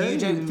Greg Like, James. you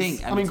don't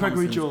think Emma I mean,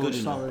 Gregory Thompson's George,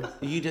 good sorry. enough.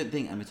 You don't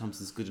think Emma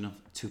Thompson's good enough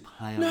to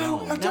play a No,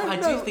 role? I don't I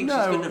do know. think she's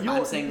no, good enough, but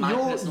I'm saying my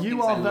personal you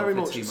things I are very love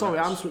her much. too Sorry,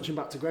 much. I'm switching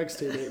back to Greg's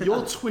team here.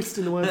 You're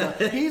twisting the words.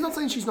 There. He's not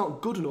saying she's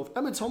not good enough.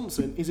 Emma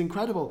Thompson is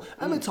incredible.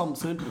 Emma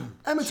Thompson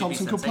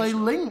could play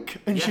sensational.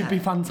 Link, and she'd be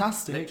Yeah,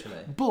 fantastic.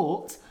 literally.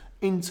 But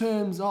in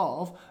terms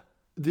of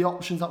the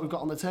options that we've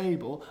got on the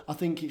table, I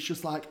think it's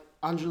just like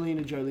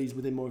Angelina Jolie's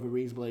within more of a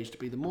reasonable age to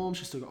be the mum.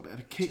 She's still got a bit of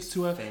a kick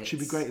to her. fits. She'd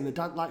be great in the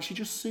dance. Like, she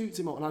just suits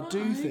him up. And I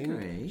do I think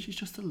agree. she's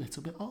just a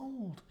little bit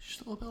old. She's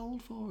just a little bit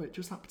old for it.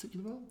 Just that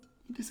particular role.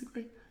 You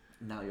disagree?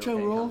 Now you're Joe,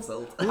 getting we're all-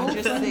 cancelled. we're all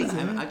friends,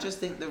 I just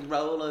think the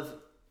role of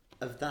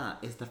that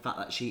is the fact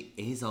that she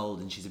is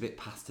old and she's a bit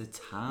past her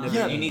time. No, but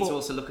Yeah, you need but to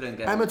also look at her and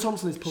go. Emma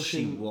Thompson is She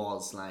pushing.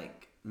 was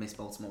like Miss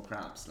Baltimore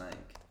Crabs. Like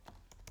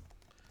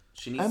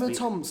she needs Emma to be.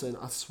 Thompson,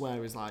 I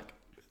swear, is like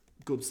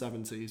good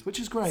 70s, which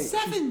is great.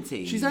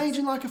 70s? She's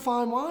aging like a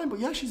fine wine, but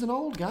yeah, she's an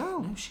old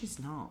gal. No, she's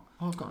not.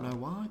 Oh, I've got no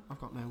wine. I've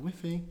got no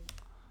whiffy.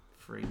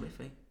 Free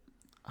Whiffy.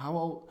 How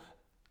old?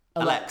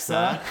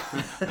 Alexa,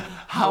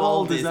 How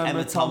old is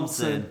Emma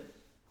Thompson?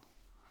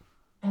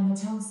 Emma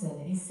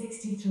Thompson is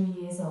 63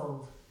 years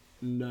old.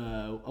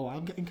 No. Oh,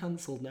 I'm getting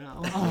cancelled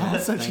now. Oh, I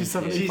said she's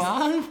thank you.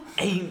 75.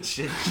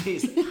 Ancient.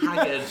 She's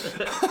haggard.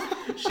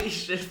 She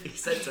should be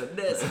sent to a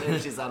nursing home.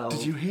 She's that old.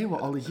 Did you hear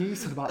what Oli Joe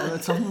said about Emma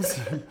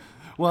Thompson?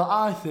 Well,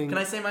 I think. Can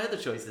I say my other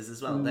choices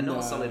as well? They're not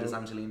as No. solid as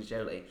Angelina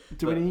Jolie.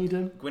 Do we but need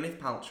him? Gwyneth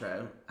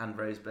Paltrow and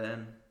Rose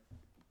Byrne,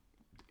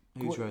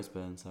 Who's Rose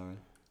Byrne? Sorry.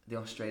 the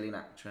Australian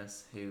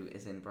actress who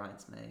is in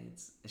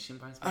Bridesmaids. Is she in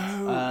Bridesmaids?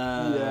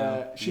 Oh,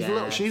 yeah. She's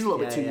a little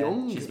bit too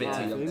young. She's a bit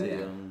I too young. think. Too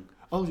young.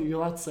 Oh, you're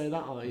allowed to say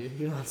that, are you?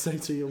 You're allowed to say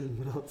too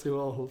young, not too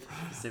old.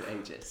 She's too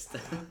ageist.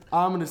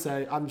 I'm going to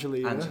say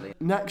Angelina. Angelina.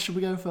 Next, should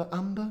we go for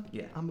Amber?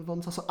 Yeah. Amber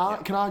Von Tassel. Yeah.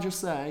 Can I just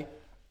say,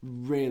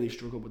 really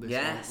struggled with this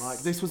Yes. one. Like,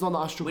 this was one that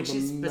I struggled Which the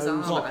is most bizarre.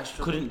 with. But I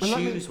struggled. Couldn't Well, let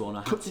me- choose one. I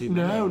had Could- too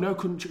many. no,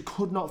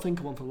 could not think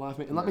of one for the life of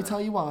me. And let me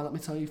tell you why. Let me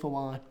tell you for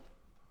why.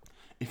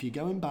 If you're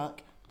going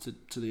back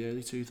to the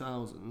early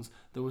 2000s,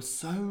 there were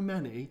so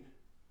many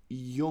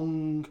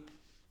young,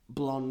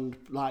 blonde,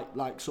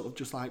 like sort of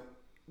just like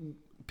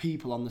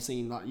people on the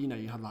scene. Like, you know,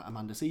 you had like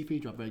Amanda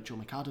Seyfried, you had Rachel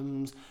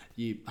McAdams,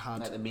 you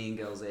had Like the Mean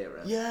Girls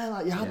era. yeah,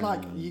 like you had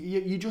like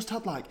you just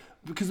had like,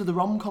 because of the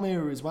rom-com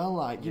era as well,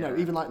 like, you know,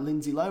 Yeah. even like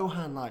Lindsay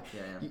Lohan, like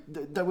Yeah.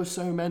 there were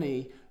so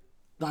many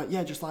like,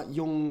 yeah, just like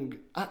young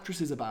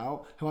actresses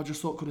about who I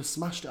just thought could have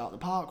smashed it out the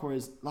park,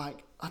 whereas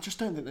like I just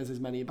don't think there's as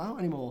many about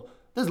anymore.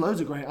 There's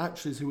loads of great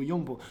actresses who were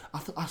young, but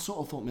I sort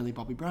of thought Millie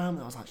Bobby Brown,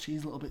 I was like,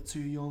 she's a little bit too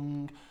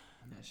young.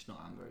 No, she's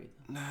not Amber either.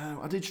 No,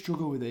 I did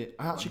struggle with it.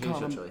 I actually Who's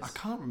can't your remember. I choice?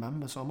 can't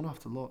remember, so I'm gonna have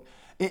to look.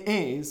 It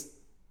is,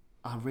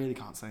 I really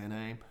can't say her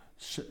name,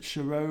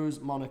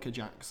 Sharose Monica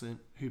Jackson,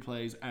 who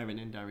plays Erin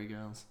in Derry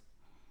Girls.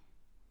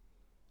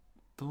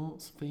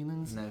 Thoughts,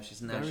 feelings? No, she's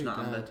Very not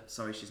Amber. dead.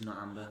 Sorry, she's not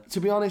Amber. To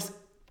be honest,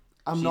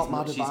 I'm She's not more-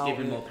 mad she's about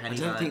giving it. more I penny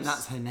don't think vibes.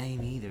 that's her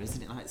name either,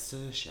 isn't it? Like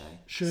Saoirse.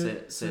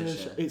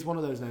 Saoirse. It's one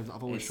of those names that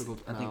I've always struggled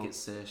to I think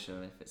pronounce. it's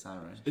Saoirse if it's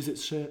Irish. Is it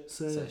Saoirse?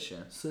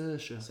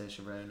 Saoirse.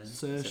 Saoirse. Ronan.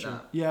 Is it Saoirse.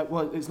 that? Yeah,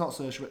 well, it's not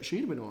Saoirse.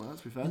 She'd have been all right,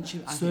 to be fair. I think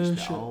she's a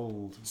bit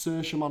old.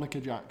 Saoirse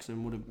Monica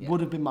Jackson would Yeah.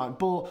 have been mine,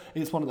 but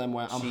it's one of them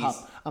where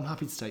She's- I'm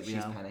happy to take the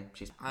She's L. Penny.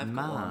 She's. I've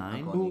got one. Mine.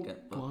 I've got one, you Ooh,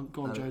 get,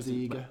 go on, Josie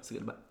Eager. it's a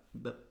good-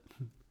 but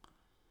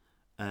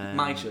My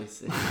my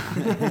choice.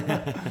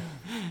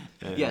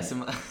 Yeah,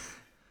 so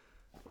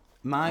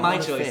my one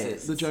choice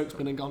fits. is- The joke's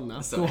been and gone now.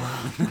 Go Sorry.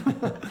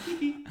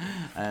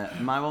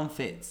 on. My one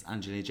fits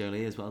Angelina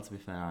Jolie as well. To be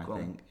fair, I Go on,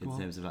 think in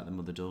terms of like the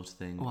mother-daughter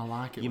thing. Oh, I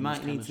like it You when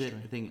might there's need to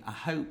chemistry. think. I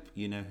hope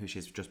you know who she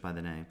is just by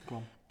the name. Go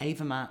on.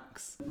 Ava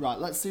Max. Right,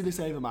 let's do this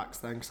Ava Max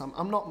then, because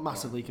I'm not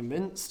massively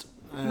convinced.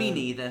 Me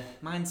neither.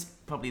 Mine's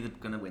probably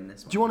going to win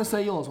this one. Do you want to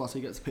say yours whilst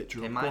he gets a picture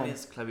Okay, up? mine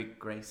is Chloe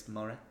Grace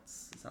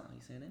Moretz. Is that how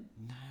you say her name?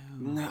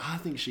 No, I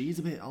think she's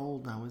a bit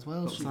old now as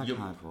well. Looks like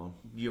I've won.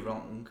 You're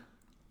wrong.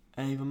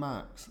 Ava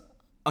Max.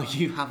 Are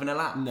you having a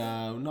laugh?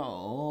 No, not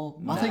all.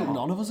 No. I think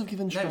none of us have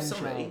given strong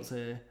sorry. shouts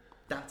here.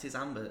 That is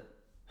Amber.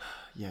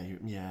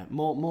 Yeah.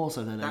 More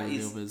so than any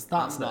of the others.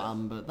 That's not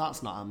Amber.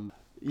 That's not Amber.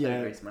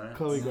 Chloe Grace Moretz.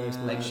 Chloe Grace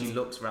Like Moretz. she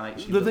looks right.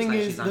 She The looks thing like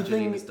is, she's the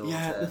Angelina's thing,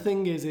 daughter. the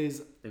thing is,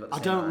 They've got the I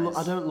same don't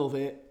eyes. love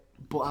it.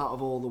 But out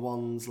of all the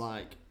ones,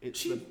 like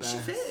it's the best. She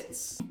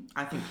fits.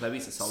 I think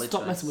Chloe's a solid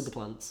Stop choice. messing with the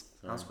plants.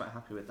 I was quite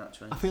happy with that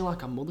choice. I feel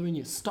like I'm mothering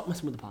you. Stop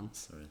messing with the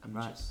plants. Sorry.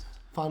 Right. Just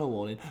Final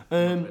warning.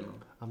 mother-in-law.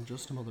 I'm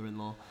just a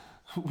mother-in-law.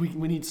 We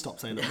need to stop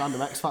saying that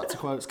random X Factor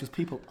quotes because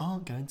people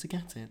aren't going to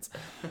get it.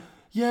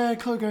 Yeah,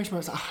 Chloe Grace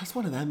Moretz. It's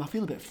one of them. I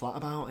feel a bit flat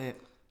about it.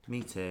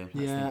 Me too.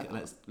 Yeah.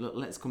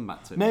 Let's come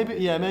back to it.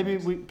 Maybe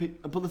we.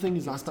 But the thing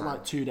is, I spent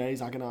like 2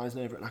 days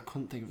agonising over it, and I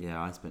couldn't think of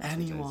Yeah, I spent 2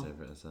 anyone. days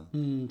over it as well.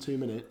 2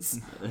 minutes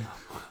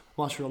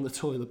whilst we were on the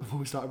toilet before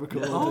we started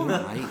recording. All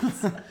right.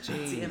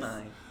 Jeez.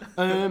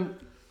 TMI.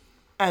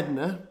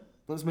 Edna.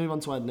 Let's move on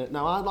to Edna.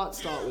 Now, I'd like to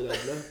start with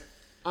Edna.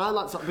 I'd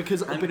like to start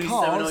because I'm going to be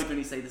so annoyed when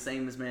you say the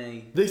same as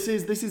me. this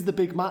is the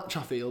big match.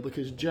 I feel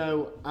because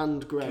Joe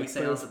and Greg. Can we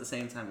say ours at the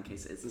same time in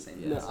case it is the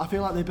same? No, I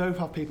feel like they both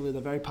have people who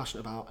they're very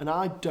passionate about, and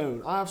I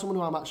don't. I have someone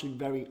who I'm actually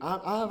very.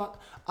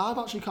 I've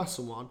actually cast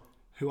someone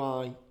who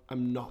I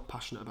am not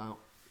passionate about.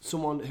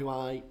 Someone who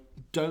I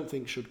don't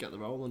think should get the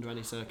role under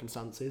any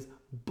circumstances,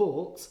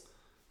 but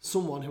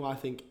someone who I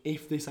think,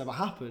 if this ever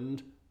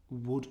happened,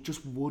 would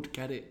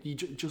get it. He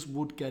just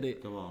would get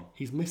it. Go on.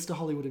 He's Mr.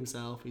 Hollywood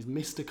himself. He's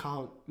Mr.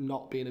 Can't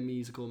not be in a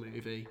musical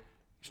movie.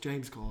 It's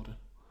James Corden.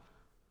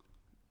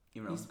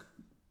 You're wrong.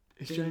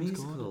 It's James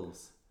Corden.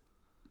 musicals.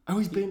 Oh,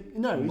 he's been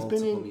in.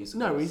 Musicals.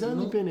 No, he's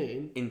only been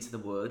in Into the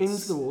Woods.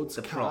 Into the Woods.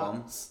 The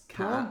Cats.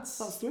 Prom. Cats.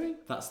 That's 3.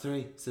 That's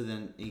 3. So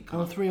then he Oh,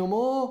 can't. 3 or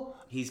more.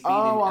 He's been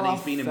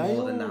I've in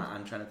more than failed. that.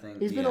 I'm trying to think.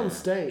 He's been on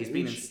stage. He's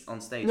been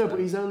on stage. No, but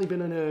he's only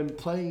been in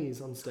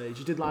plays on stage.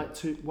 He did like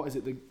 2. What is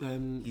it?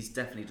 He's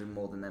definitely done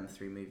more than them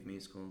 3 movie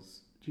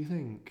musicals. Do you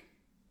think?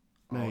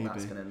 Oh, Maybe.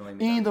 that's going to annoy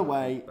me. Either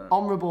way, but-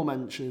 honourable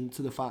mention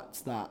to the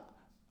fact that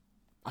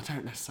I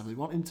don't necessarily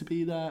want him to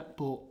be there,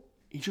 but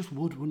he just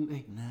would, wouldn't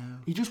he? No.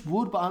 He just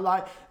would, but I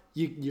like.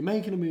 You're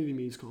making a movie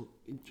musical.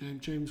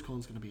 James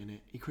Corden's going to be in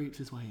it. He creeps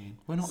his way in.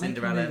 We're not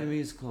Cinderella. making a movie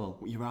musical.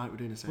 You're right. We're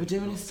doing a stage. We're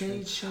doing a show.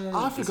 stage show.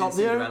 I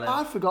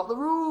forgot the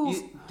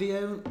rules.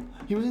 You,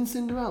 He was in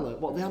Cinderella.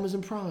 What, the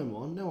Amazon Prime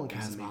one? No one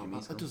cares It's a about movie that.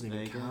 musical. That doesn't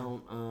There even you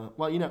go. count.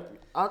 Well, you know,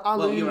 I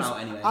Well, lose. you're out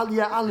anyway.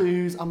 I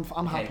lose. I'm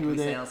Okay, happy can with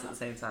we say it. ours at the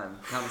same time?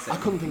 Can't we say I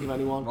couldn't think of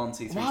anyone. 1,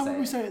 2, 3, Why say would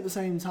we it? say it at the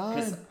same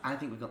Because time? I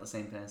think we've got the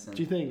same person.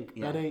 Do you think?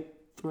 Yeah. Ready?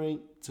 3,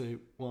 2,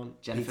 1.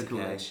 Jennifer Peter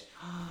Kay. Coolidge.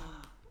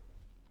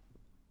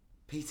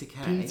 Peter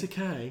Kay. Peter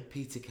Kay.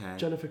 Peter Kay.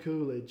 Jennifer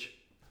Coolidge.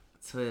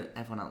 To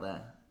everyone out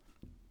there,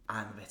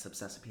 I'm a bit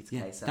obsessed with Peter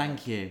Yeah, Kay. So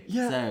thank you.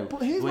 Yeah, so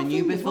but here's when my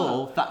you thing as before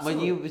well. that when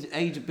Sorry. you was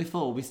age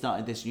before we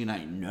started this, you're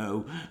like,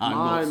 no, I'm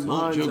Mine-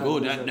 not such a mine's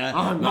good Edna. Edna.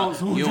 I'm not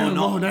such You're a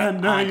not good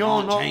Edna, I you're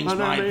can't not change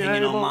gonna my be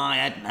opinion able- on my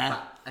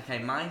Edna. Okay,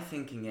 my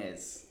thinking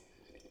is,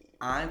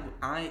 I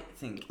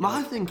think.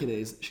 My thinking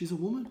is, she's a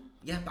woman.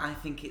 Yeah, but I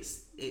think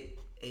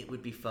it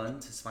would be fun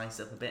to spice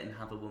up a bit and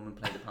have a woman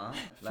play the part.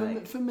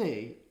 Like, For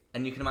me,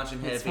 and you can imagine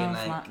her It's being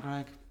fell like, flat,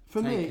 Greg.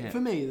 For Take it.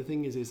 me, the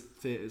thing is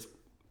theatre's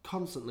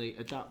constantly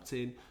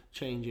adapting,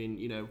 changing,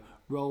 you know,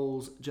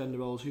 roles, gender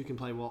roles, who can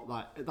play what,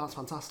 like, that's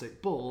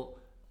fantastic. But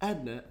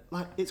Edna,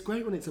 like, it's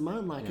great when it's a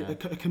man, like, Yeah. a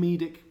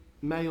comedic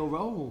male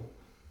role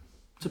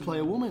to play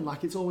a woman,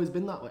 like, it's always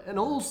been that way. And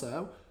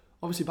also,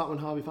 obviously, back when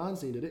Harvey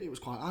Feinstein did it, it was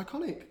quite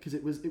iconic, because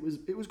it was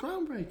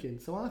groundbreaking.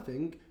 So I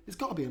think it's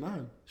got to be a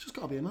man. It's just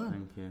got to be a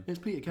man. Thank you. It's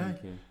Peter Kay.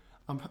 Thank you.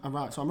 I'm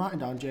right, so I'm writing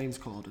down James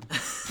Corden.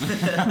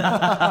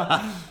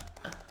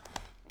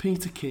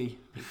 Peter Kay.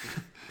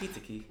 Peter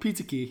Kay.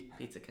 Peter Kay.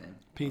 Peter Kay.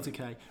 Peter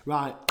Kay.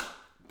 Right,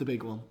 the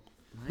big one.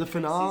 My The choice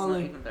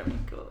finale. Is not even very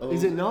good.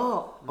 Is it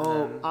not?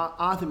 No. Oh,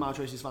 I think my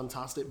choice is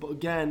fantastic. But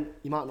again,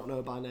 you might not know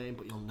her by name,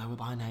 but you'll know her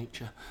by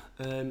nature.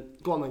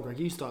 Go on then, Greg.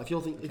 You start. If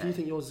you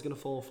think yours is going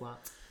to fall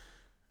flat.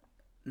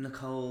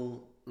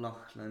 Nicole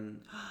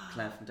Loughlin,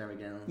 Claire from Derry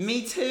Girls.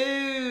 Me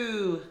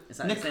too. Is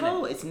that his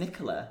Nicole. name? It's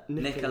Nicola.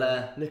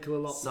 Nicola. Nicola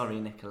Lockman. Sorry,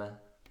 Nicola.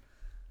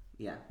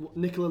 Yeah.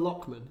 Nicola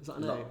Lockman. Is that a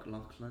name?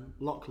 Loughlin.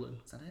 Lachlan.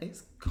 Is that it?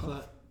 It's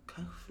Claire.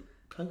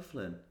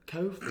 Coughlin.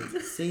 Kofi.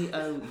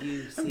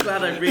 C-O-U-C. I'm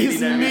glad I really It's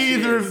know who she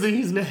neither is. of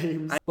these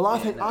names. Well, I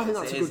think no,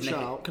 that's a it good is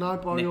shout. Can I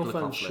borrow your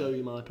Nicola phone to Coughlan. show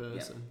you my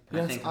person? Yeah.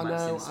 Yes, think I might have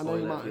know. seen I know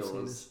you spoiler might of have seen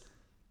yours, this.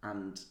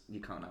 And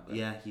you can't have her.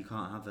 Yeah, you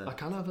can't have her. I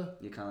can have her.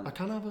 You can't. I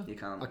can have her. You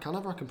can't. I can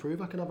have her. I can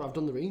prove I can have her. I've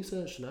done the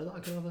research to know that I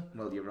can have her.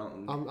 Well, you're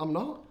wrong. I'm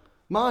not.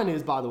 Mine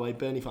is, by the way,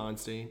 Bernie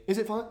Feinstein. Is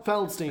it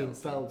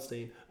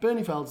Feldstein?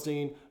 Bernie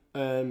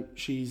Feldstein.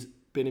 She's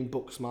been in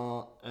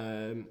Booksmart.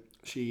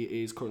 She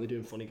is currently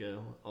doing Funny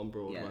Girl on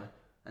Broadway. Yeah.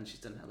 And she's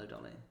done Hello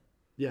Dolly.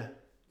 Yeah.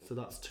 So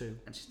that's 2.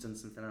 And she's done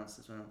something else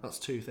as well. That's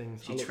 2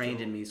 things. She trained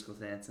in musical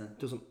theatre.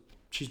 Doesn't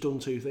she's done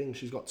 2 things.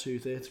 She's got 2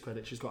 theatre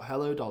credits. She's got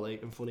Hello Dolly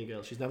and Funny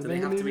Girl. She's never Do been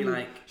they in have a to be movie.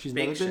 like She's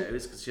big never been-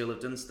 shows? Because she'll have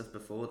done stuff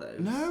before those.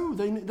 No,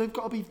 they've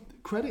got to be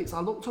credits. I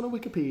looked on her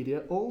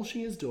Wikipedia. All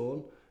she has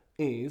done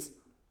is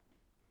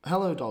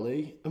Hello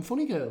Dolly and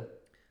Funny Girl.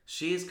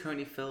 She is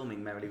currently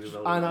filming Merrily We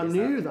Roll. And I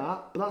knew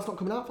that, but that's not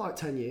coming out for like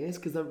 10 years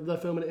because they're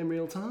filming it in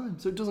real time.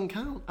 So it doesn't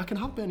count. I can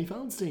have Bernie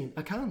Feldstein.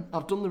 I can.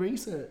 I've done the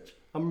research.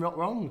 I'm not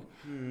wrong.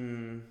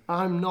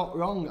 I'm not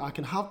wrong. I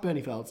can have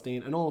Bernie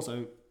Feldstein, and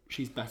also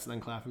she's better than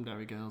Claire from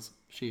Derry Girls.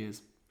 She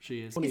is.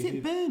 Is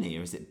it Bernie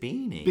or is it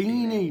Beanie?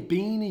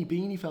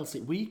 Beanie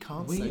Feldstein. We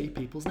can't say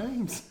people's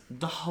names.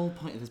 The whole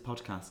point of this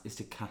podcast is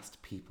to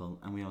cast people,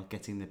 and we are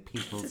getting the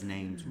people's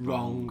names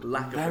wrong.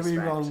 Lack of Very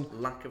respect. wrong.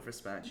 Lack of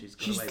respect.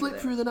 She's slipped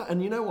through the net,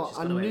 and you know what?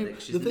 I knew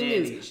she's the thing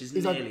nearly is a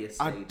stage.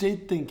 I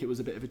did think it was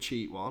a bit of a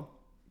cheat one,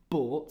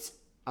 but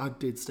I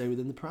did stay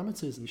within the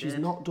parameters, and she's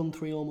not done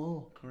 3 or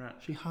more.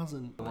 Correct. She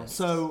hasn't.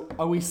 So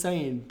are we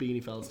saying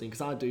Beanie Feldstein?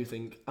 Because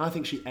I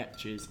think she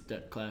etches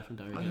Claire from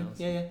Derry Girls.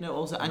 Yeah. No,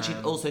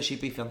 also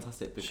she'd be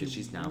fantastic because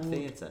she's now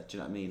theatre. Do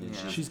you know what I mean?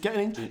 And She's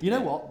getting in. You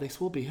know what?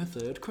 This will be her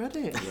 3rd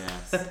credit.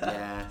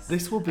 Yes.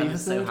 This will be her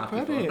so 3rd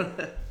happy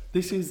credit.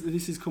 This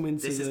is coming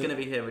to. This is going to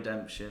be her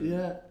redemption.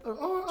 Yeah.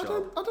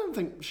 I don't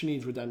think she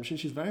needs redemption.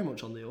 She's very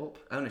much on the up.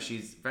 Oh no,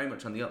 she's very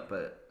much on the up.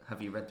 But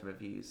have you read the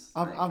reviews?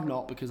 I've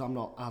not, because I'm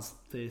not as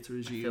theatre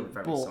as you. I feel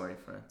very sorry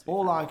for her.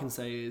 All I can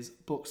say is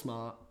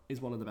Booksmart is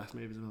one of the best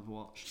movies I've ever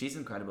watched. She's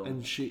incredible.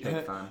 And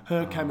big fan.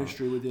 Her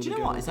chemistry with the other Do you know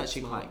girl what? It's is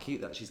actually Booksmart. quite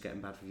cute that she's getting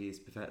bad reviews.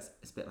 Because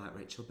it's a bit like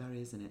Rachel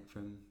Berry, isn't it,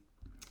 from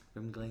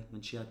Glee,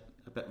 when she had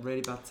a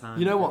really bad time.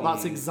 You know what?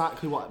 That's reviews.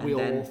 exactly what we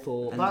all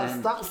thought. and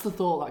That's the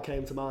thought that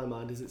came to my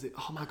mind.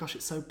 Oh my gosh,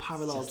 it's so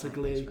parallel to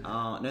Glee.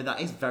 Oh no,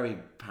 that is very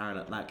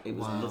parallel. Like it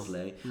was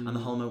lovely, and the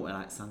whole moment where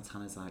like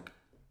Santana's like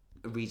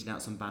reading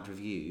out some bad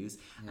reviews,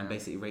 and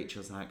basically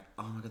Rachel's like,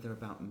 "Oh my god, they're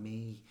about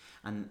me,"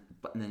 and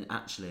then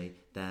actually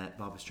they're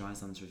Barbra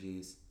Streisand's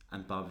reviews,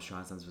 and Barbra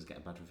Streisand's was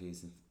getting bad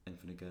reviews in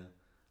Funny Girl,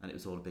 and it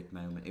was all a big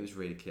moment. It was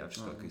really cute. I've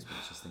just got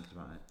goosebumps just thinking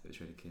about it. It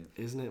was really cute.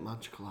 Isn't it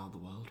magical how the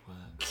world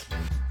works?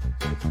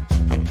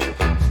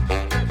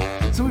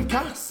 So we've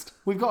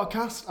got a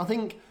cast. I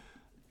think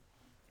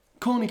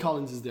Corny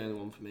Collins is the only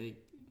one for me.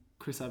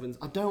 Chris Evans.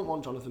 I don't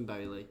want Jonathan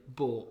Bailey,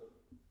 but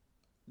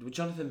With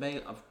Jonathan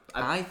Bailey,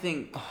 I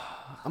think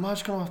am I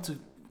just gonna have to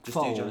Just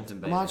fold? do Jonathan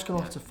Am Bailey. I just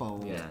gonna have to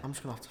fold? Yeah. I'm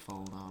just gonna have to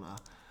fold, aren't I?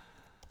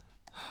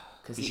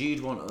 because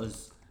you'd want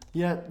us.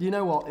 Yeah, you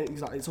know what?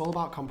 Exactly. It's all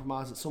about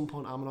compromise. At some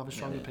point, I'm gonna have a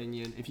strong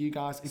opinion. If you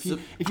guys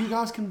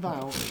can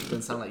vouch,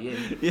 doesn't sound like you.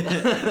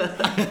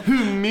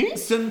 who me?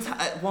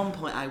 At one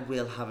point, I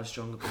will have a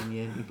strong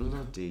opinion. You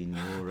bloody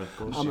Nora, of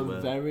course I'm you a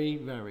will. very,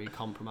 very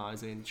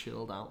compromising,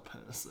 chilled out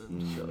person.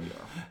 Sure you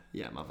are.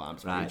 Yeah, my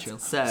vibe's Right, pretty chill.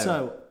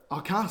 so-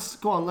 our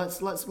cast. Go on.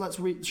 Let's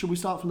read. Should we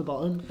start from the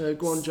bottom?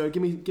 Go on, Joe.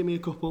 Give me a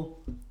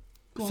couple.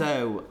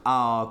 So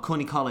our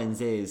Corny Collins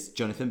is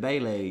Jonathan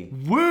Bailey.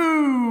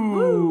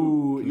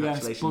 Woo! Yes,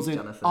 Congratulations, buzzing.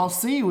 Jonathan. Our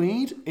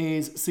seaweed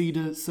is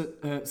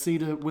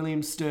Cedar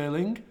Williams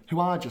Sterling, who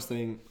I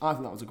think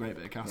that was a great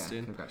bit of Yeah,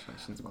 casting.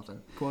 congratulations, well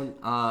done. Go on.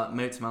 Our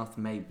Motormouth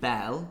May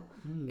Bell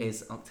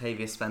is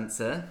Octavia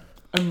Spencer.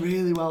 And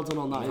really well done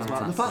on that as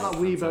well. The fact that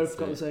we both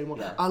got the same one.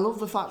 Yeah. I love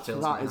the fact for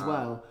Fills that my as heart.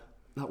 well,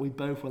 that we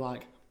both were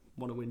like,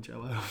 want to win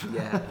Joe over.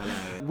 Yeah.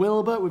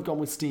 Wilbur, we've gone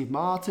with Steve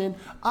Martin.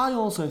 I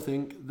also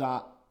think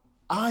that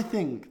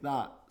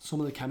some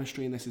of the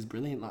chemistry in this is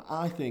brilliant. Like,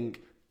 I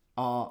think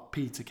our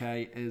Peter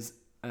Kay is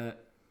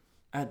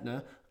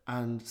Edna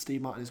and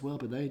Steve Martin is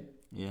Wilbur.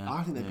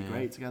 I think they'd be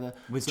great together.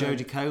 With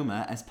Jodie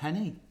Comer as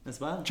Penny as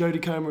well.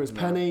 Jodie Comer as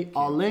Penny.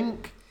 Our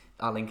Link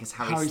is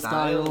Harry Styles.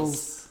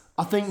 Styles.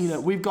 I think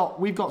we've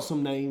got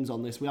some names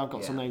on this. We have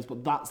got some names,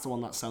 but that's the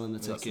one that's selling the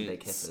We've got some big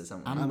tickets. hitters,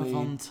 haven't we? Amber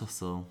Von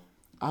Tussle.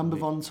 Amber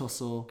Von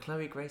Tussle.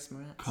 Chloe Grace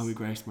Moretz. Chloe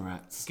Grace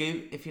Moretz.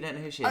 If you don't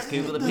know who she is,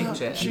 Google the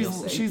picture. and you'll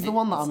see. She's the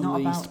one that It's I'm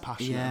not least about-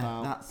 passionate yeah,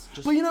 about. that's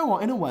just- But you know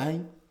what? In a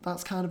way,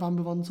 that's kind of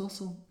Amber Von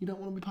Tussle. You don't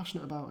want to be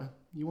passionate about her.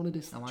 You want to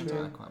I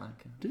quite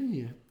like her. Do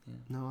you? Yeah.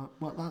 No,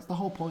 well, that's the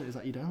whole point, is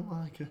that you don't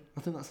like her.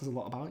 I think that says a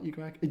lot about you,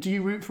 Greg. Do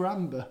you root for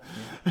Amber?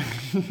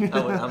 I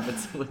want Amber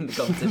to win the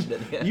competition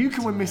at the end. You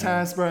can win Miss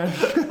Hairspray.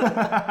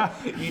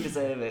 You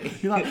deserve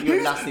it. You're like, You're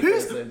a nasty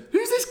person.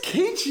 who's this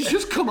kid? She's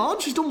just come on.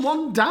 She's done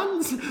one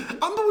dance.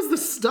 Amber was the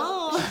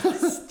star.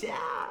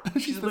 Stop.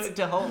 She's worked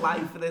her whole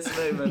life for this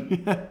moment.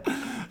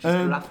 She's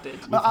grafted.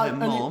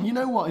 And you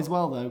know what as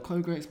well, though?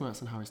 Chloe Grace Moretz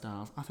and Harry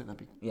Styles. I think they'd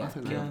be. Yeah. I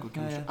think they'd have good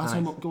chemistry. yeah. As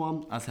her go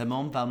on. As her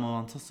mum, Velma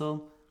Von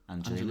Tussle.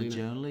 Angelina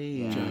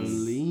Jolie.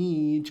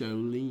 Yes.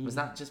 Jolie. Was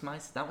that just my?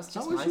 That was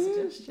just That was my you.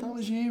 suggestion. That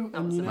was you.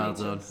 That was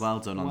And, Well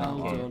done on Well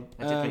that one. done.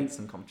 I did make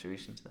some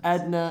contribution to this.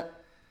 Edna,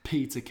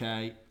 Peter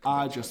Kay.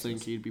 I just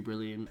think he'd be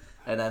brilliant.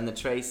 And then the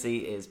Tracy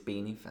is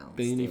Beanie Feldstein.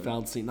 Beanie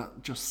Feldstein,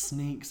 that just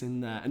sneaks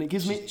in there, and it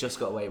gives She's me just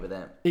got away with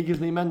it.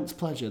 immense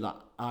pleasure that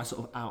I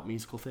sort of out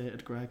musical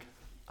theatred Greg.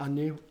 I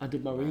knew. I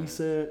did my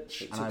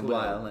research. And I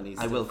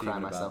will cry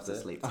myself to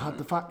sleep. I had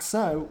the tonight. facts.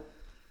 So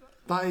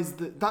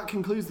that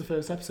concludes the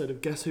first episode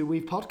of Guess Who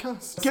We've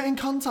podcast. Get in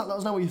contact, let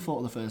us know what you thought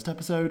of the first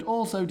episode.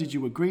 Also, did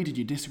you agree, did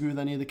you disagree with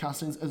any of the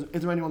castings?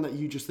 Is there anyone that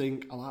you just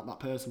think, I like that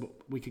person, but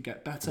we could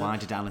get better? Why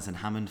did Alison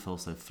Hammond fall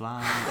so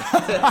flat?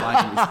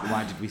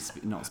 why did we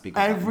not speak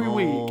about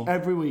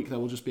Every week there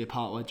will just be a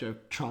part where Joe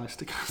tries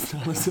to cast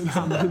Alison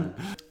Hammond.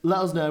 Let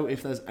us know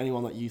if there's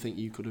anyone that you think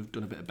you could have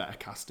done a bit of better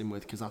casting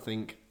with, because I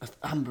think,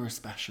 Amber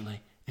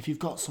especially, if you've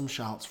got some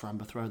shouts for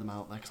Amber, throw them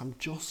out there, because I'm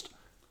just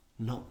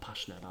not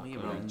passionate about it.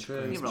 You're wrong.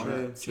 True.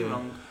 You're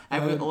wrong.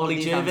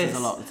 Oli Joe is a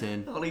lot to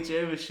turn. Oli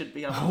Joe should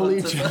be on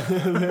Oli Joe.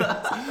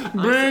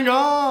 Bring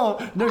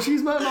on! No,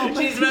 she's my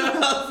She's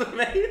better than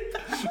me.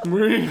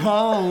 Bring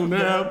on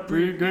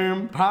every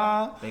game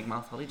pie. Big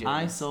mouth Oli Joe.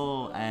 I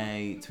saw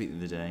a tweet the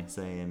other day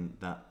saying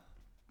that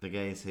the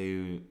gays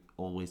who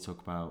always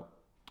talk about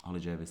Oli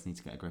Jervis need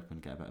to get a grip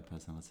and get a better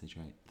personality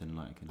trait than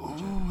like Oli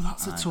Jervis. Oh,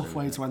 that's a tough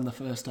way to end the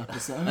first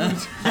episode.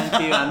 Thank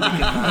you,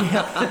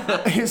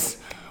 Andy.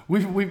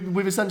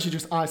 We've essentially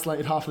just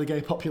isolated half of the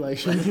gay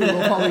population who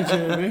love Oli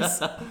Jervis.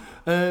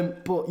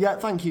 But yeah,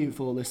 thank you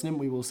for listening.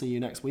 We will see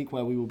you next week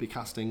where we will be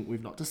casting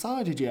We've Not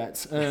Decided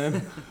Yet.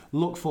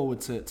 Look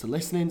forward to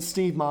listening.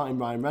 Steve Martin,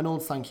 Ryan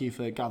Reynolds, thank you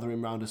for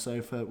gathering round a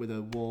sofa with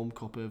a warm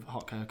cup of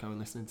hot cocoa and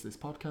listening to this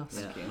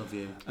podcast. Yeah, love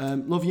you.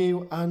 Love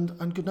you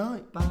and good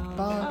night. Bye.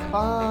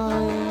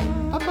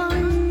 Bye.